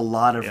 Yeah. There's a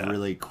lot of Yeah.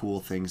 really cool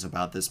things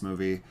about this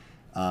movie.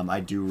 I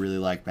do really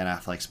like Ben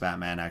Affleck's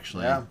Batman,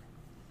 actually. Yeah.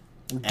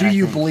 And Do I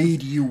you think-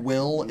 bleed, you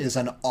will is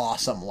an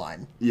awesome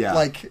line. Yeah.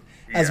 Like,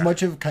 as Yeah.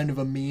 much of kind of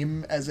a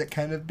meme as it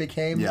kind of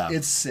became, Yeah.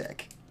 it's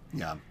sick.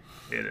 Yeah.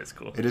 It is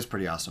cool. It is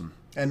pretty awesome.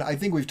 And I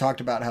think we've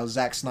talked about how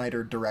Zack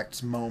Snyder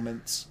directs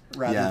moments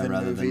rather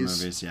than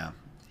movies. Yeah.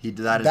 That is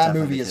That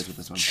definitely movie the is case with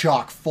this one.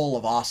 chock full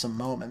of awesome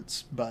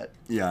moments, but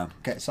Yeah.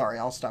 okay, sorry,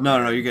 I'll stop.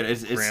 No, you're good.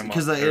 It's Grandma-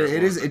 because or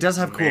it was it does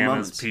have cool Nana's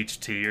moments. peach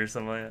tea or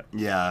something like that.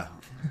 Yeah.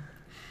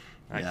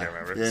 I Yeah. can't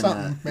remember. In,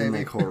 Something, in the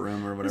maybe.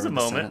 courtroom or whatever. There's a the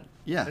moment. Senate.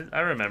 Yeah. I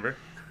remember.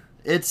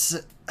 It's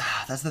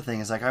that's the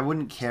thing. Is like I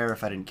wouldn't care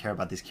if I didn't care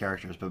about these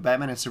characters, but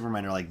Batman and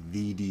Superman are like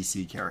the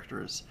DC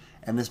characters,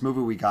 and this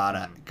movie we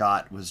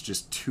got was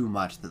just too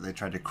much that they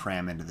tried to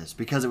cram into this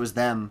because it was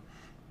them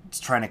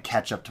trying to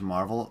catch up to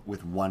Marvel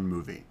with one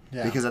movie.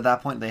 Yeah. Because at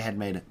that point they had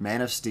made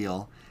Man of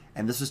Steel,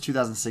 and this was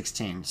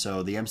 2016,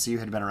 so the MCU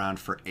had been around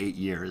for 8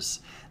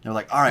 years. They were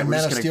like, all right, And we're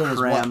Man of just Steel going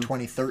to was cram. what,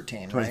 2013,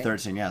 right?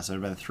 2013, yeah. So it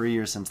had been 3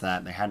 years since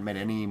that. They hadn't made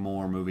any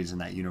more movies in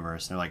that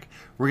universe. They're like,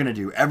 we're going to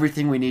do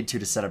everything we need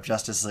to set up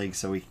Justice League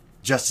so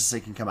Justice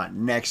League can come out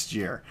next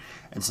year.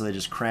 And so they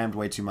just crammed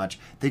way too much.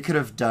 They could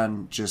have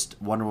done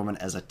just Wonder Woman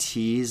as a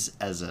tease,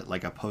 as a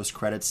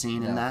post-credit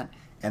scene in Yeah. that,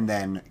 and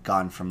then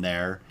gone from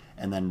there,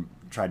 and then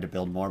tried to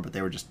build more, but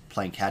they were just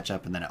playing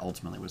catch-up, and then it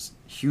ultimately was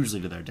hugely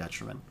to their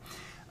detriment.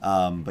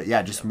 But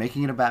yeah, just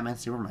making it a Batman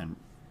Superman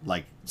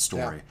like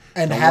story.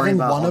 Yeah. And Don't worry having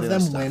about one all of the other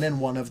them stuff. win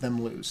and one of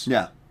them lose.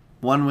 Yeah.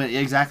 One win,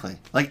 exactly.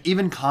 Like,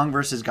 even Kong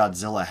versus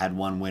Godzilla had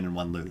one win and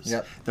one lose.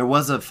 Yep. There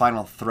was a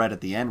final threat at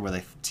the end where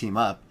they team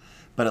up,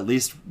 but at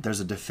least there's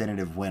a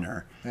definitive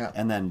winner. Yeah.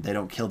 And then they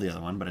don't kill the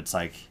other one, but it's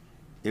like,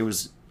 it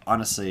was,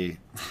 honestly,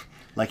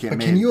 Like it But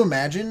made. can you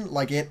imagine,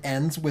 like, it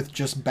ends with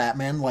just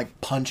Batman, like,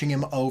 punching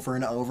him over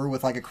and over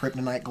with, like, a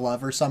kryptonite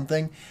glove or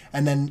something,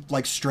 and then,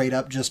 like, straight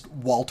up just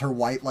Walter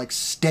White, like,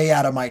 stay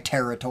out of my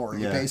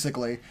territory, Yeah.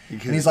 basically.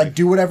 Because, And he's like,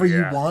 do whatever you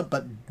Yeah. want,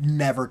 but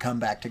never come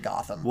back to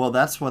Gotham. Well,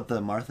 that's what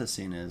the Martha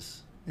scene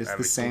is. It's That'd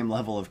the be same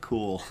level of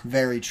cool.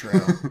 Very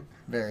true.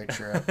 Very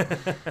true.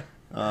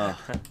 I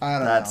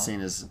don't That know.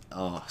 scene is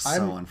so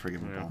I'm-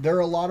 unforgivable. There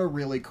are a lot of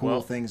really cool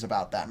Well- things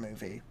about that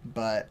movie,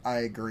 but I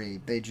agree.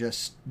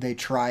 They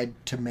tried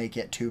to make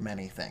it too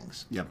many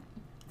things. Yep,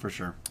 for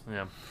sure.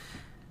 Yeah.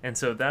 And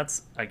so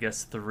that's, I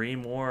guess, 3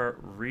 more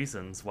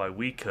reasons why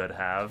we could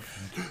have,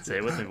 say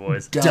it with me,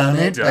 boys, Done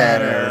it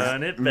better.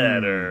 Done it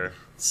better.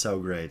 So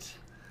great.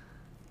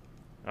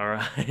 All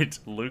right,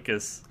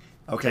 Lucas,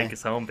 Okay. take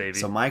us home, baby.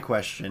 So my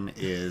question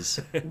is,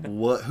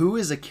 who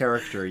is a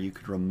character you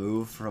could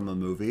remove from a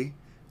movie,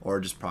 or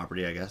just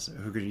property, I guess?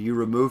 Who could you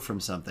remove from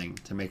something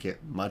to make it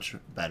much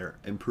better,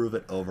 improve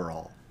it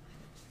overall,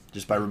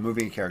 just by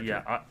removing a character?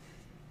 Yeah,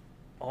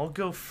 I'll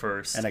go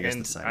first. And I guess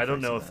the side I don't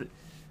effects know of if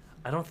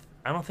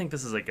I don't think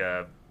this is like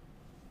a.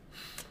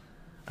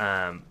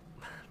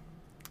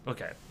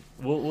 Okay,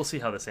 we'll see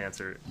how this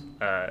answer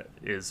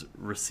is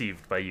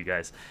received by you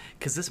guys,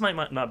 because this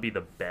might not be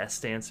the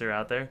best answer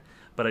out there,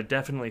 but I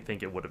definitely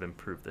think it would have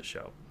improved the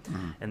show,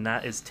 and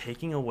that is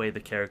taking away the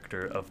character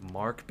of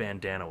Mark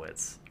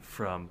Bandanowitz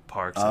from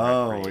Parks and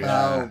Oh, Recreation.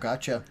 yeah. Oh,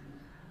 gotcha.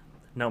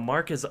 Now,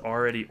 Mark is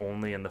already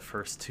only in the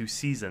first 2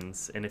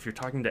 seasons, and if you're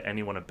talking to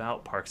anyone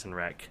about Parks and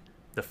Rec,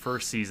 the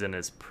first season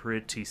is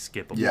pretty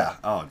skippable. Yeah.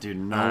 Oh, dude,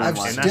 no. I've and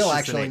that's still just the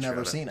actually nature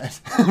never of it. seen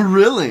it.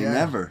 Really? Yeah.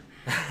 Never.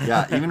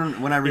 Yeah. Even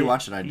when I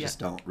rewatch it, I Yeah. just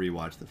don't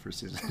rewatch the first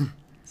season.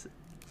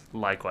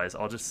 Likewise,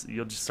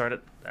 you'll just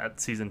start at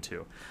season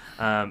 2,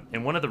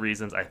 and one of the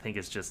reasons I think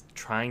is just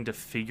trying to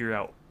figure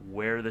out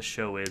where the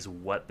show is,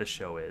 what the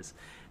show is,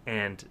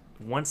 and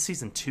once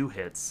season 2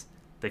 hits,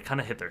 they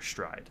kind of hit their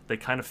stride. They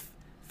kind of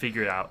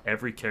figure out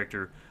every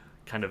character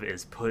kind of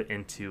is put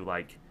into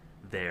like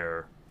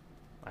their,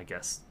 I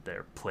guess,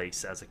 their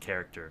place as a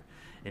character,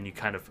 and you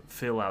kind of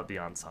fill out the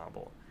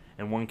ensemble.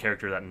 And one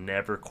character that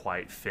never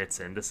quite fits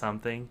into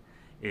something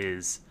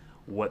is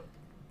what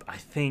I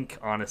think,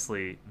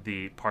 honestly,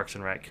 the Parks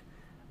and Rec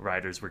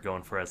writers were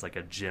going for as like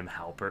a Jim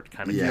Halpert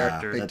kind of Yeah,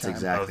 character. big that's time.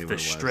 exactly Of what the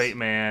it was. straight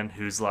man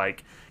who's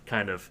like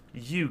kind of,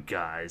 you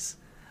guys.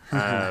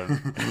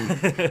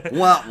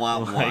 Wah, wah,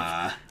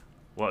 wah.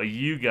 Well,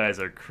 you guys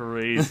are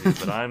crazy,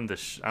 but I'm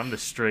the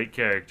straight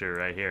character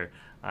right here.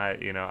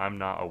 I'm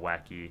not a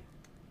wacky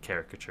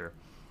caricature.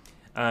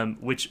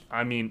 Which,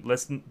 I mean,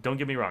 don't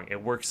get me wrong,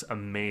 it works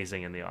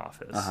amazing in The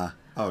Office. Uh-huh.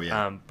 Oh,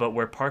 yeah. But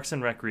where Parks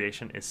and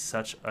Recreation is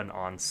such an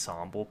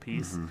ensemble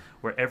piece,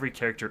 where every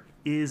character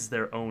is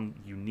their own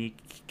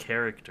unique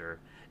character,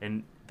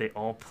 and they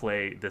all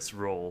play this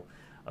role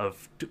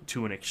of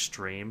to an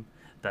extreme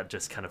that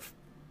just kind of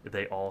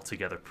they all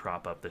together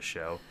prop up the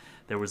show.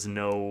 There was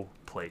no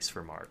place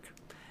for Mark,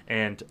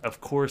 and of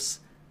course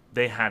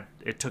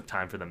it took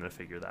time for them to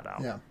figure that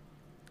out. Yeah.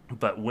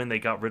 But when they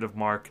got rid of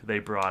Mark, they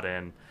brought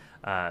in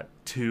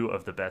 2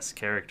 of the best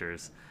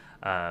characters.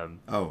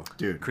 Oh,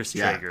 dude. Chris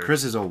yeah, Traeger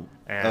Chris is a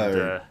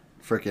and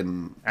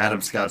freaking Adam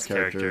Scott's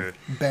character.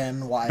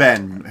 Ben Wyatt.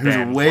 Ben, who's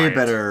Ben way Wyatt.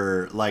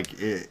 better. Like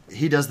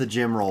he does the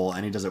Jim role,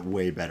 and he does it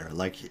way better.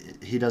 Like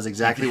he does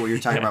exactly what you're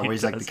talking Yeah, about, where he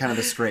he's like does. kind of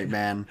the straight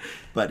man,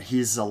 but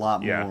he's a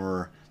lot Yeah.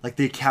 more like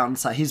the accountant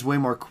side. He's way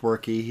more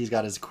quirky. He's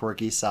got his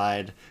quirky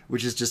side,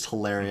 which is just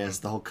hilarious.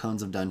 Mm-hmm. The whole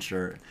Cones of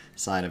Dunshire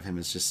side of him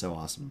is just so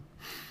awesome.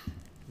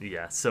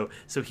 Yeah, so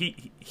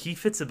he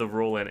fits in the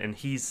role in, and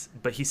he's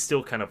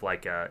still kind of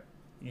like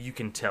you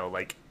can tell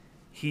like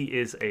he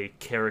is a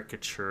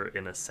caricature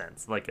in a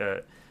sense, like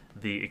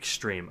the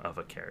extreme of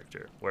a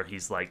character, where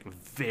he's like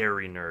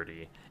very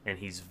nerdy and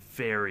he's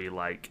very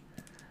like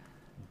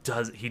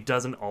he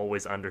doesn't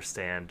always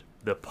understand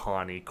the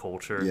Pawnee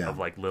culture Yeah. of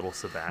like Little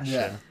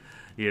Sebastian,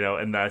 Yeah.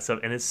 and that stuff,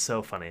 and it's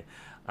so funny.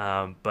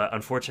 But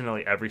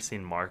unfortunately, every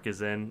scene Mark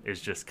is in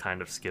is just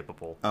kind of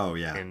skippable. Oh,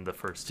 yeah. In the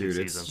first Dude,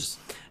 2 it's seasons, just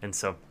and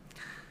so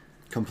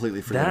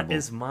completely forgettable.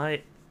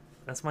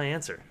 that's my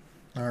answer.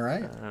 All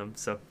right.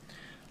 So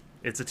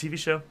it's a TV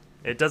show.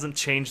 It doesn't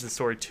change the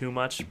story too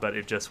much, but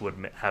it just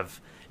would have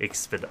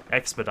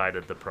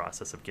expedited the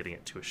process of getting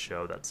it to a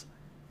show that's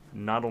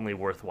not only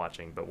worth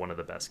watching, but one of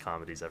the best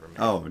comedies ever made.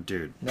 Oh,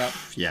 dude. Yep.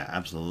 Yeah,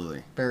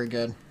 absolutely. Very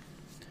good.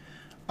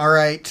 All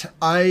right.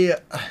 I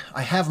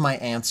have my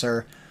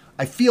answer.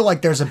 I feel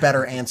like there's a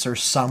better answer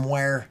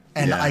somewhere,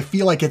 and Yeah. I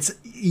feel like it's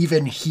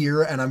even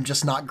here, and I'm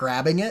just not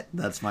grabbing it.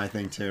 That's my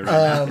thing too. Right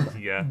now.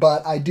 Yeah.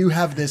 But I do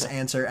have this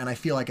answer, and I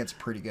feel like it's a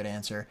pretty good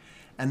answer,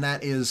 and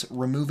that is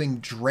removing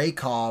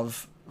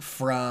Dreykov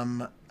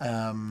from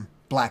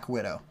Black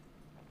Widow.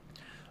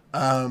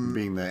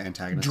 Being the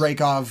antagonist.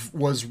 Dreykov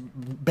was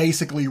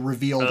basically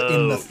revealed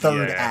in the Oh,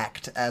 third yeah.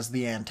 act as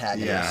the Yeah,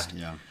 antagonist.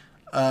 yeah.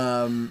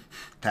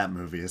 That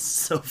movie is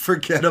so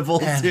forgettable,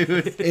 And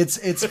dude.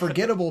 it's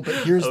forgettable, but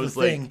here's I the was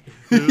like, thing.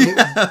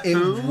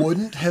 It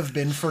wouldn't have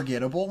been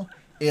forgettable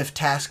if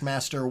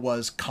Taskmaster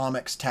was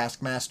comics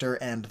Taskmaster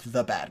and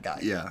the bad guy.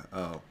 Yeah.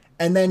 Oh.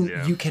 And then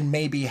Yeah. you can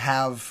maybe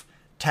have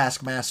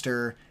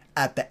Taskmaster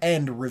at the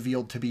end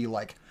revealed to be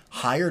like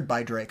hired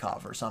by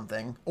Dreykov or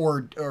something,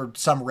 or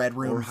some Red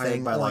Room Or hired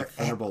thing, by, or like,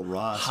 Thunderbolt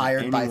Ross or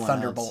hired by anyone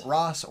Thunderbolt else.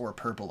 Ross or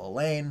Purple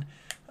Elaine.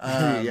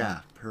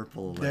 Yeah,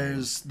 purple.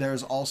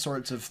 There's all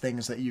sorts of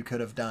things that you could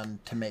have done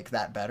to make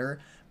that better,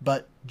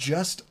 but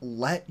just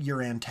let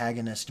your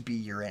antagonist be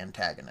your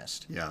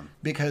antagonist. Yeah.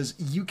 Because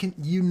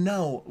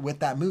with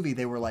that movie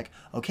they were like,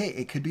 okay,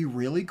 it could be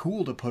really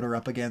cool to put her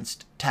up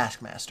against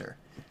Taskmaster.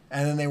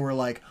 And then they were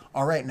like,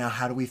 all right, now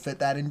how do we fit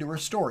that into her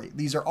story?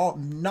 These are all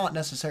not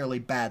necessarily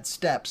bad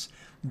steps,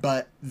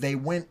 but they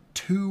went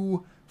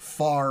too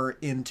far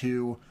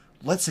into,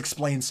 let's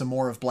explain some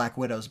more of Black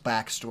Widow's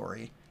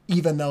backstory.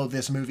 Even though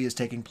this movie is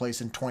taking place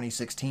in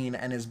 2016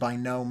 and is by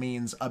no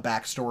means a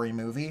backstory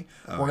movie,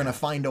 we're going to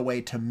find a way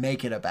to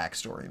make it a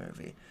backstory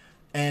movie.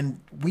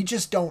 And we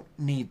just don't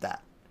need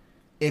that.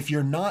 If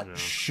you're not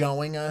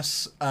showing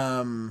us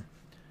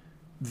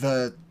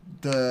the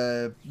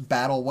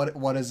battle,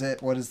 what is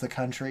it? What is the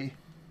country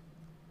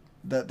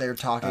that they're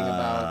talking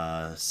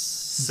about?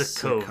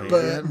 Sokovia.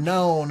 But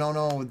no,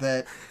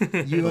 that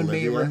you and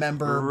me Bolivia?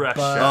 remember.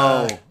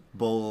 Russia.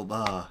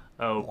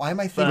 Oh, Why am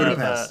I thinking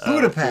Budapest.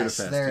 Budapest.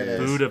 Budapest, There it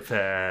yeah. is.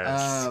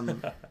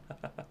 Budapest.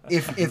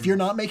 If you're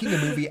not making a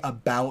movie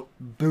about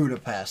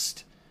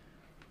Budapest,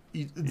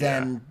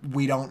 then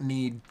we don't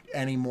need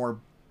any more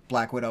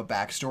Black Widow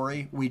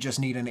backstory. We just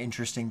need an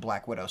interesting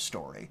Black Widow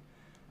story.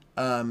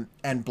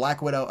 And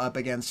Black Widow up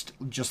against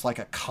just like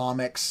a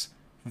comics,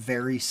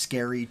 very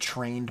scary,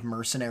 trained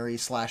mercenary /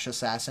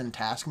 assassin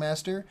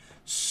Taskmaster,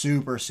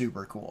 super,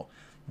 super cool.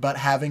 But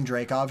having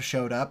Dreykov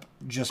showed up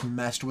just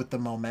messed with the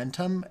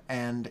momentum,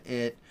 and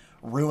it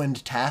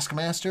ruined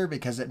Taskmaster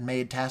because it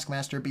made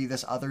Taskmaster be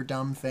this other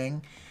dumb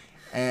thing.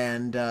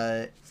 And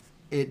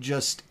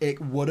it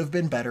would have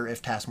been better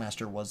if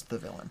Taskmaster was the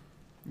villain.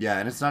 Yeah,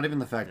 and it's not even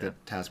the fact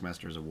that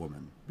Taskmaster is a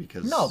woman,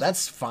 because No,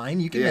 that's fine.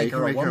 You can Yeah, make you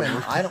her can a make her a woman.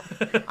 woman. I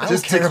don't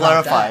just care to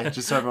about clarify, that.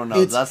 just so everyone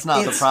knows, that's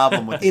not the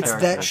problem with the it's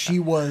character. that she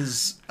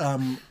was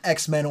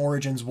X-Men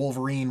Origins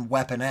Wolverine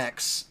Weapon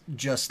X,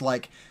 just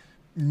like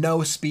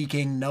no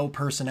speaking, no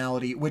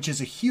personality, which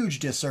is a huge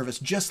disservice.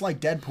 Just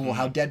like Deadpool,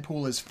 how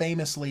Deadpool is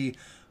famously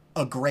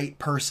a great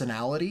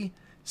personality.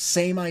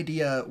 Same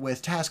idea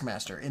with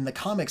Taskmaster. In the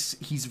comics,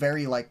 he's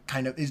very like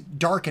kind of is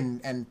dark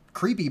and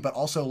creepy, but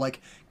also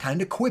like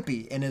kind of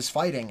quippy in his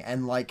fighting,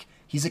 and like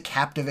he's a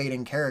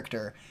captivating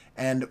character.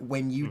 And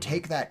when you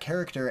take that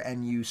character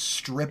and you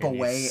strip And you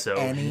away sew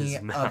any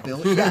his mouth.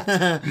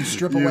 ability, you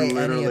strip You away any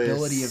literally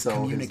ability of sew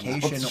his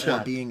communication mouth or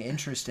shut. being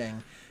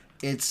interesting,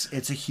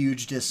 it's a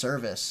huge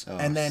disservice.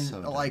 And then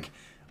so dumb. like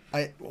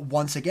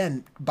once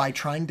again, by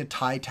trying to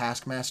tie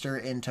Taskmaster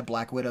into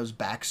Black Widow's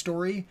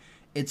backstory,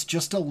 it's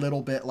just a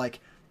little bit like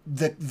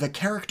the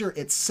character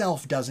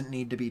itself doesn't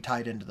need to be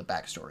tied into the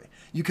backstory.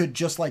 You could,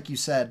 just like you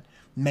said,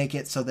 make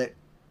it so that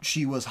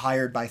she was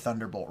hired by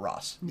Thunderbolt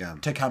Ross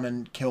to come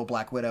and kill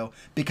Black Widow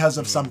because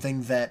of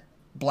something that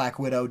Black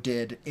Widow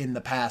did in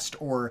the past,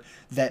 or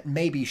that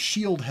maybe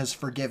S.H.I.E.L.D. has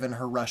forgiven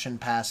her Russian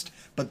past,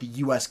 but the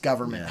U.S.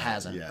 government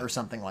hasn't, or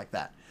something like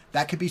that.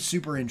 That could be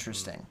super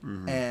interesting.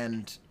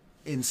 And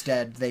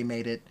instead, they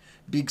made it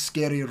big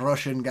scary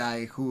Russian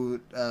guy who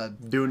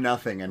do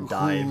nothing and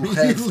die who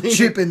immediately. has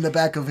chip in the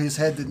back of his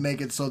head that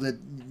make it so that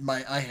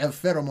I have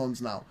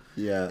pheromones now.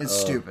 Yeah, It's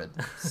stupid.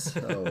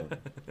 So,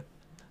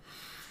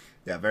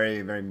 yeah,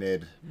 very very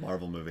mid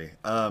Marvel movie.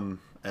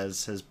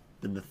 As has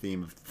been the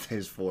theme of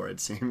Phase 4, it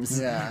seems.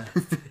 Yeah.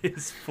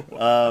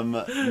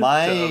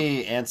 My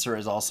answer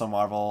is also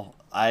Marvel.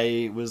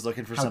 I was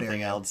looking for How dare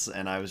something you. else,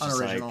 and I was just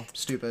Unoriginal. like,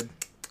 Stupid.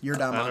 You're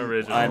dumb.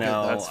 Unoriginal. I I'll get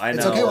know, that. I know,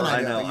 It's okay when I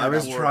I do it, know. but you're I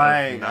was dumb.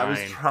 trying. I was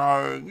 9.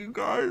 trying, you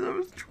guys. I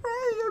was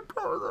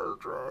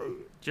trying.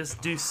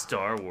 Just do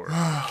Star Wars.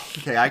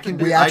 Okay, I can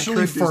do. We I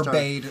actually could do Star-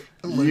 forbade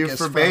You Lucas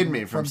forbade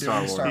me from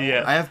doing Star Wars.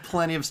 Yeah. I have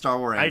plenty of Star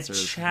Wars I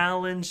answers.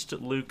 challenged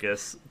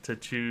Lucas to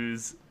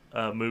choose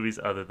movies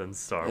other than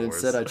Star And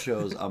Wars. instead, I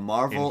chose a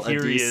Marvel, And a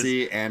here he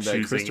DC, is and a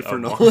choosing Christopher a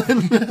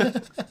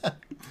Nolan.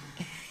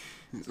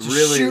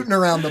 Just shooting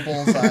around the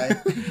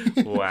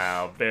bullseye.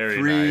 Wow,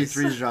 very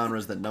three nice.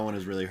 genres that no one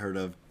has really heard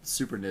of.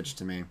 Super niche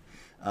to me.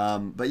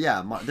 But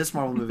yeah, this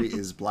Marvel movie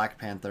is Black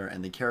Panther,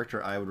 and the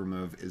character I would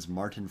remove is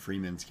Martin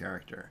Freeman's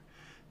character,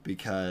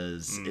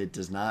 because it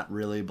does not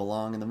really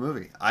belong in the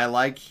movie. I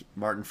like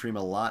Martin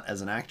Freeman a lot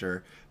as an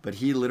actor, but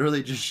he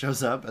literally just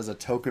shows up as a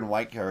token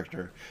white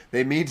character.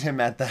 They meet him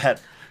at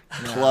that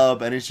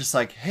club, and he's just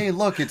like, hey,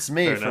 look, it's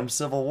me Fair from enough.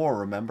 Civil War.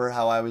 Remember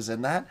how I was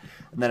in that?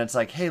 And then it's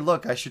like, hey,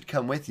 look, I should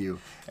come with you.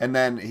 And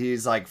then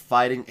he's like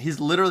fighting. He's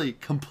literally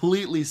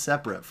completely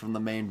separate from the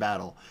main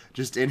battle,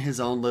 just in his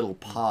own little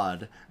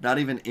pod, not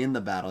even in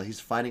the battle. He's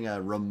fighting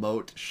a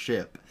remote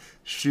ship,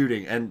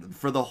 shooting. And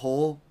for the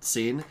whole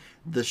scene,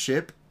 the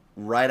ship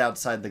right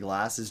outside the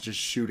glass is just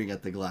shooting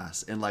at the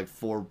glass in like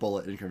 4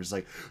 bullet increments,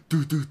 like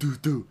do do do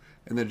do.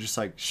 and then just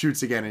like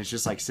shoots again, and he's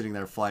just like sitting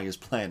there flying his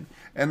plane,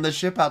 and the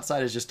ship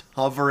outside is just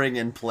hovering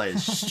in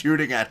place,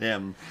 shooting at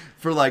him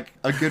for like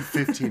a good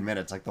 15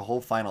 minutes, like the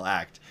whole final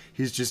act.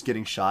 He's just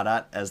getting shot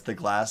at as the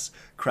glass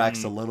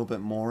cracks a little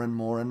bit more and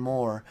more and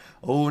more.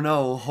 Oh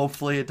no,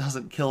 hopefully it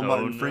doesn't kill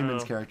Martin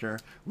Freeman's character,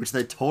 which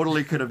they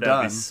totally could have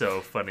done. That'd be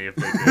so funny if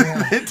they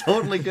did. They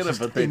totally could have,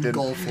 but they didn't.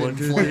 Engulfed in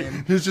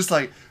flame. He's just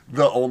like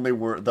the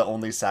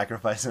only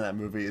sacrifice in that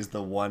movie is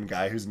the one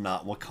guy who's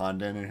not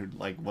Wakandan and who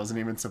like wasn't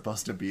even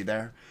supposed to be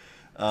there.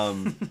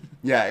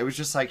 Yeah, it was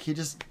just like he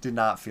just did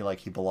not feel like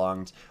he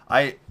belonged.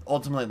 I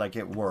ultimately like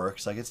it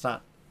works. Like it's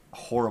not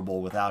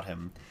horrible without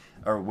him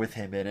or with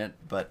him in it,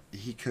 but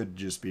he could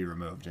just be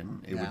removed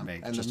and it would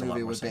make and just the a lot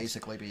movie more would sense.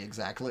 basically be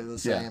exactly the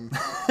Yeah. same.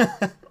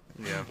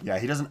 Yeah. Yeah,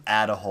 he doesn't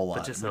add a whole lot,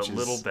 But just a which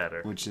little is,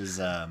 better. Which is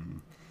I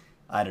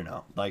don't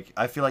know. Like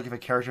I feel like if a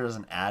character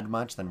doesn't add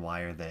much, then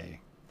why are they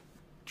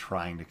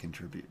trying to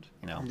contribute?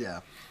 You know?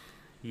 Yeah.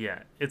 Yeah,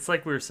 it's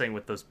like we were saying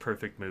with those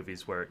perfect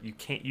movies where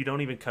you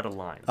don't even cut a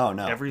line. Oh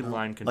no. Every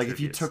line Like contributes. if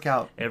you took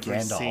out every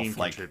scene Gandalf,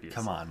 like contributes.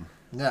 come on.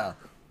 Yeah.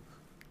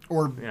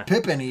 Or Yeah.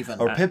 Pippin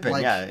even. Or Pippin,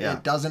 Like, yeah.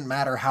 It doesn't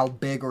matter how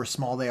big or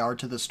small they are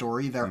to the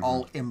story. They're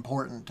all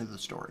important to the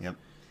story. Yep.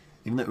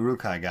 Even the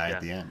Urukai guy Yeah.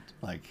 at the end,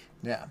 like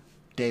Yeah.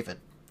 David.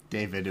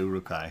 David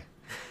Urukai.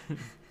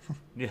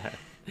 Yeah,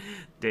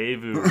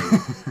 Dave Uru.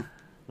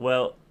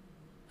 Well,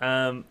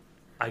 I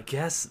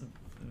guess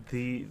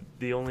the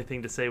only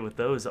thing to say with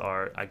those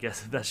are, I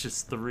guess that's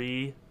just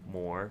 3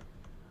 more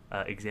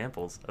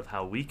examples of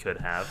how we could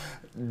have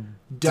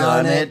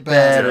Done it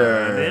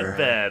better. done it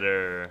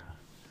better.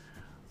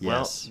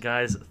 Yes. Well,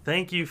 guys,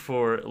 thank you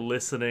for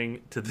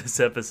listening to this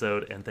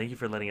episode, and thank you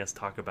for letting us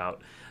talk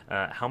about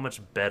how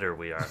much better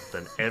we are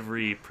than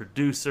every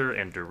producer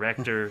and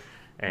director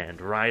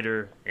and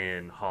writer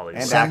in Hollywood.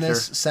 And Send actor.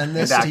 send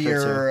this And to actor,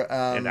 your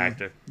and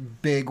actor.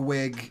 big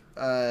wig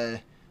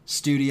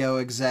studio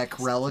exec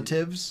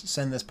relatives.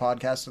 Send this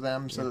podcast to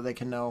them so that they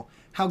can know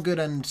how good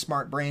and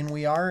smart brain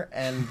we are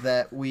and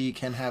that we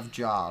can have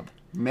job.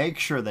 Make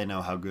sure they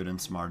know how good and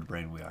smart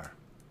brain we are.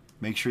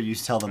 Make sure you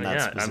tell them that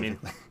Yeah, I specifically.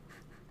 mean-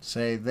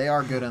 Say they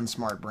are good and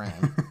smart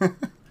brain.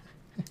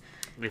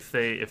 If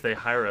they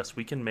hire us,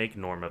 we can make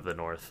Norm of the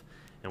North,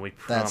 and we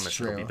promise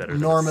it'll true. be better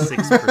Norm than of-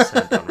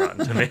 6% on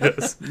Rotten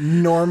Tomatoes.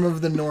 Norm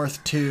of the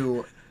North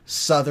 2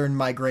 Southern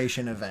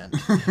Migration Event.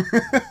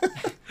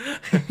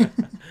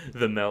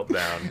 The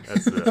Meltdown.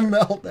 That's the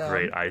Meltdown.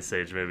 great Ice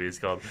Age movie it's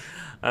called.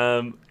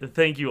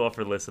 Thank you all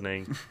for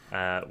listening.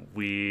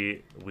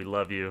 We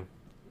love you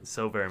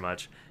so very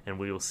much, and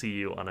we will see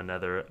you on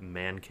another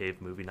Man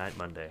Cave Movie Night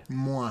Monday.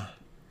 Mwah.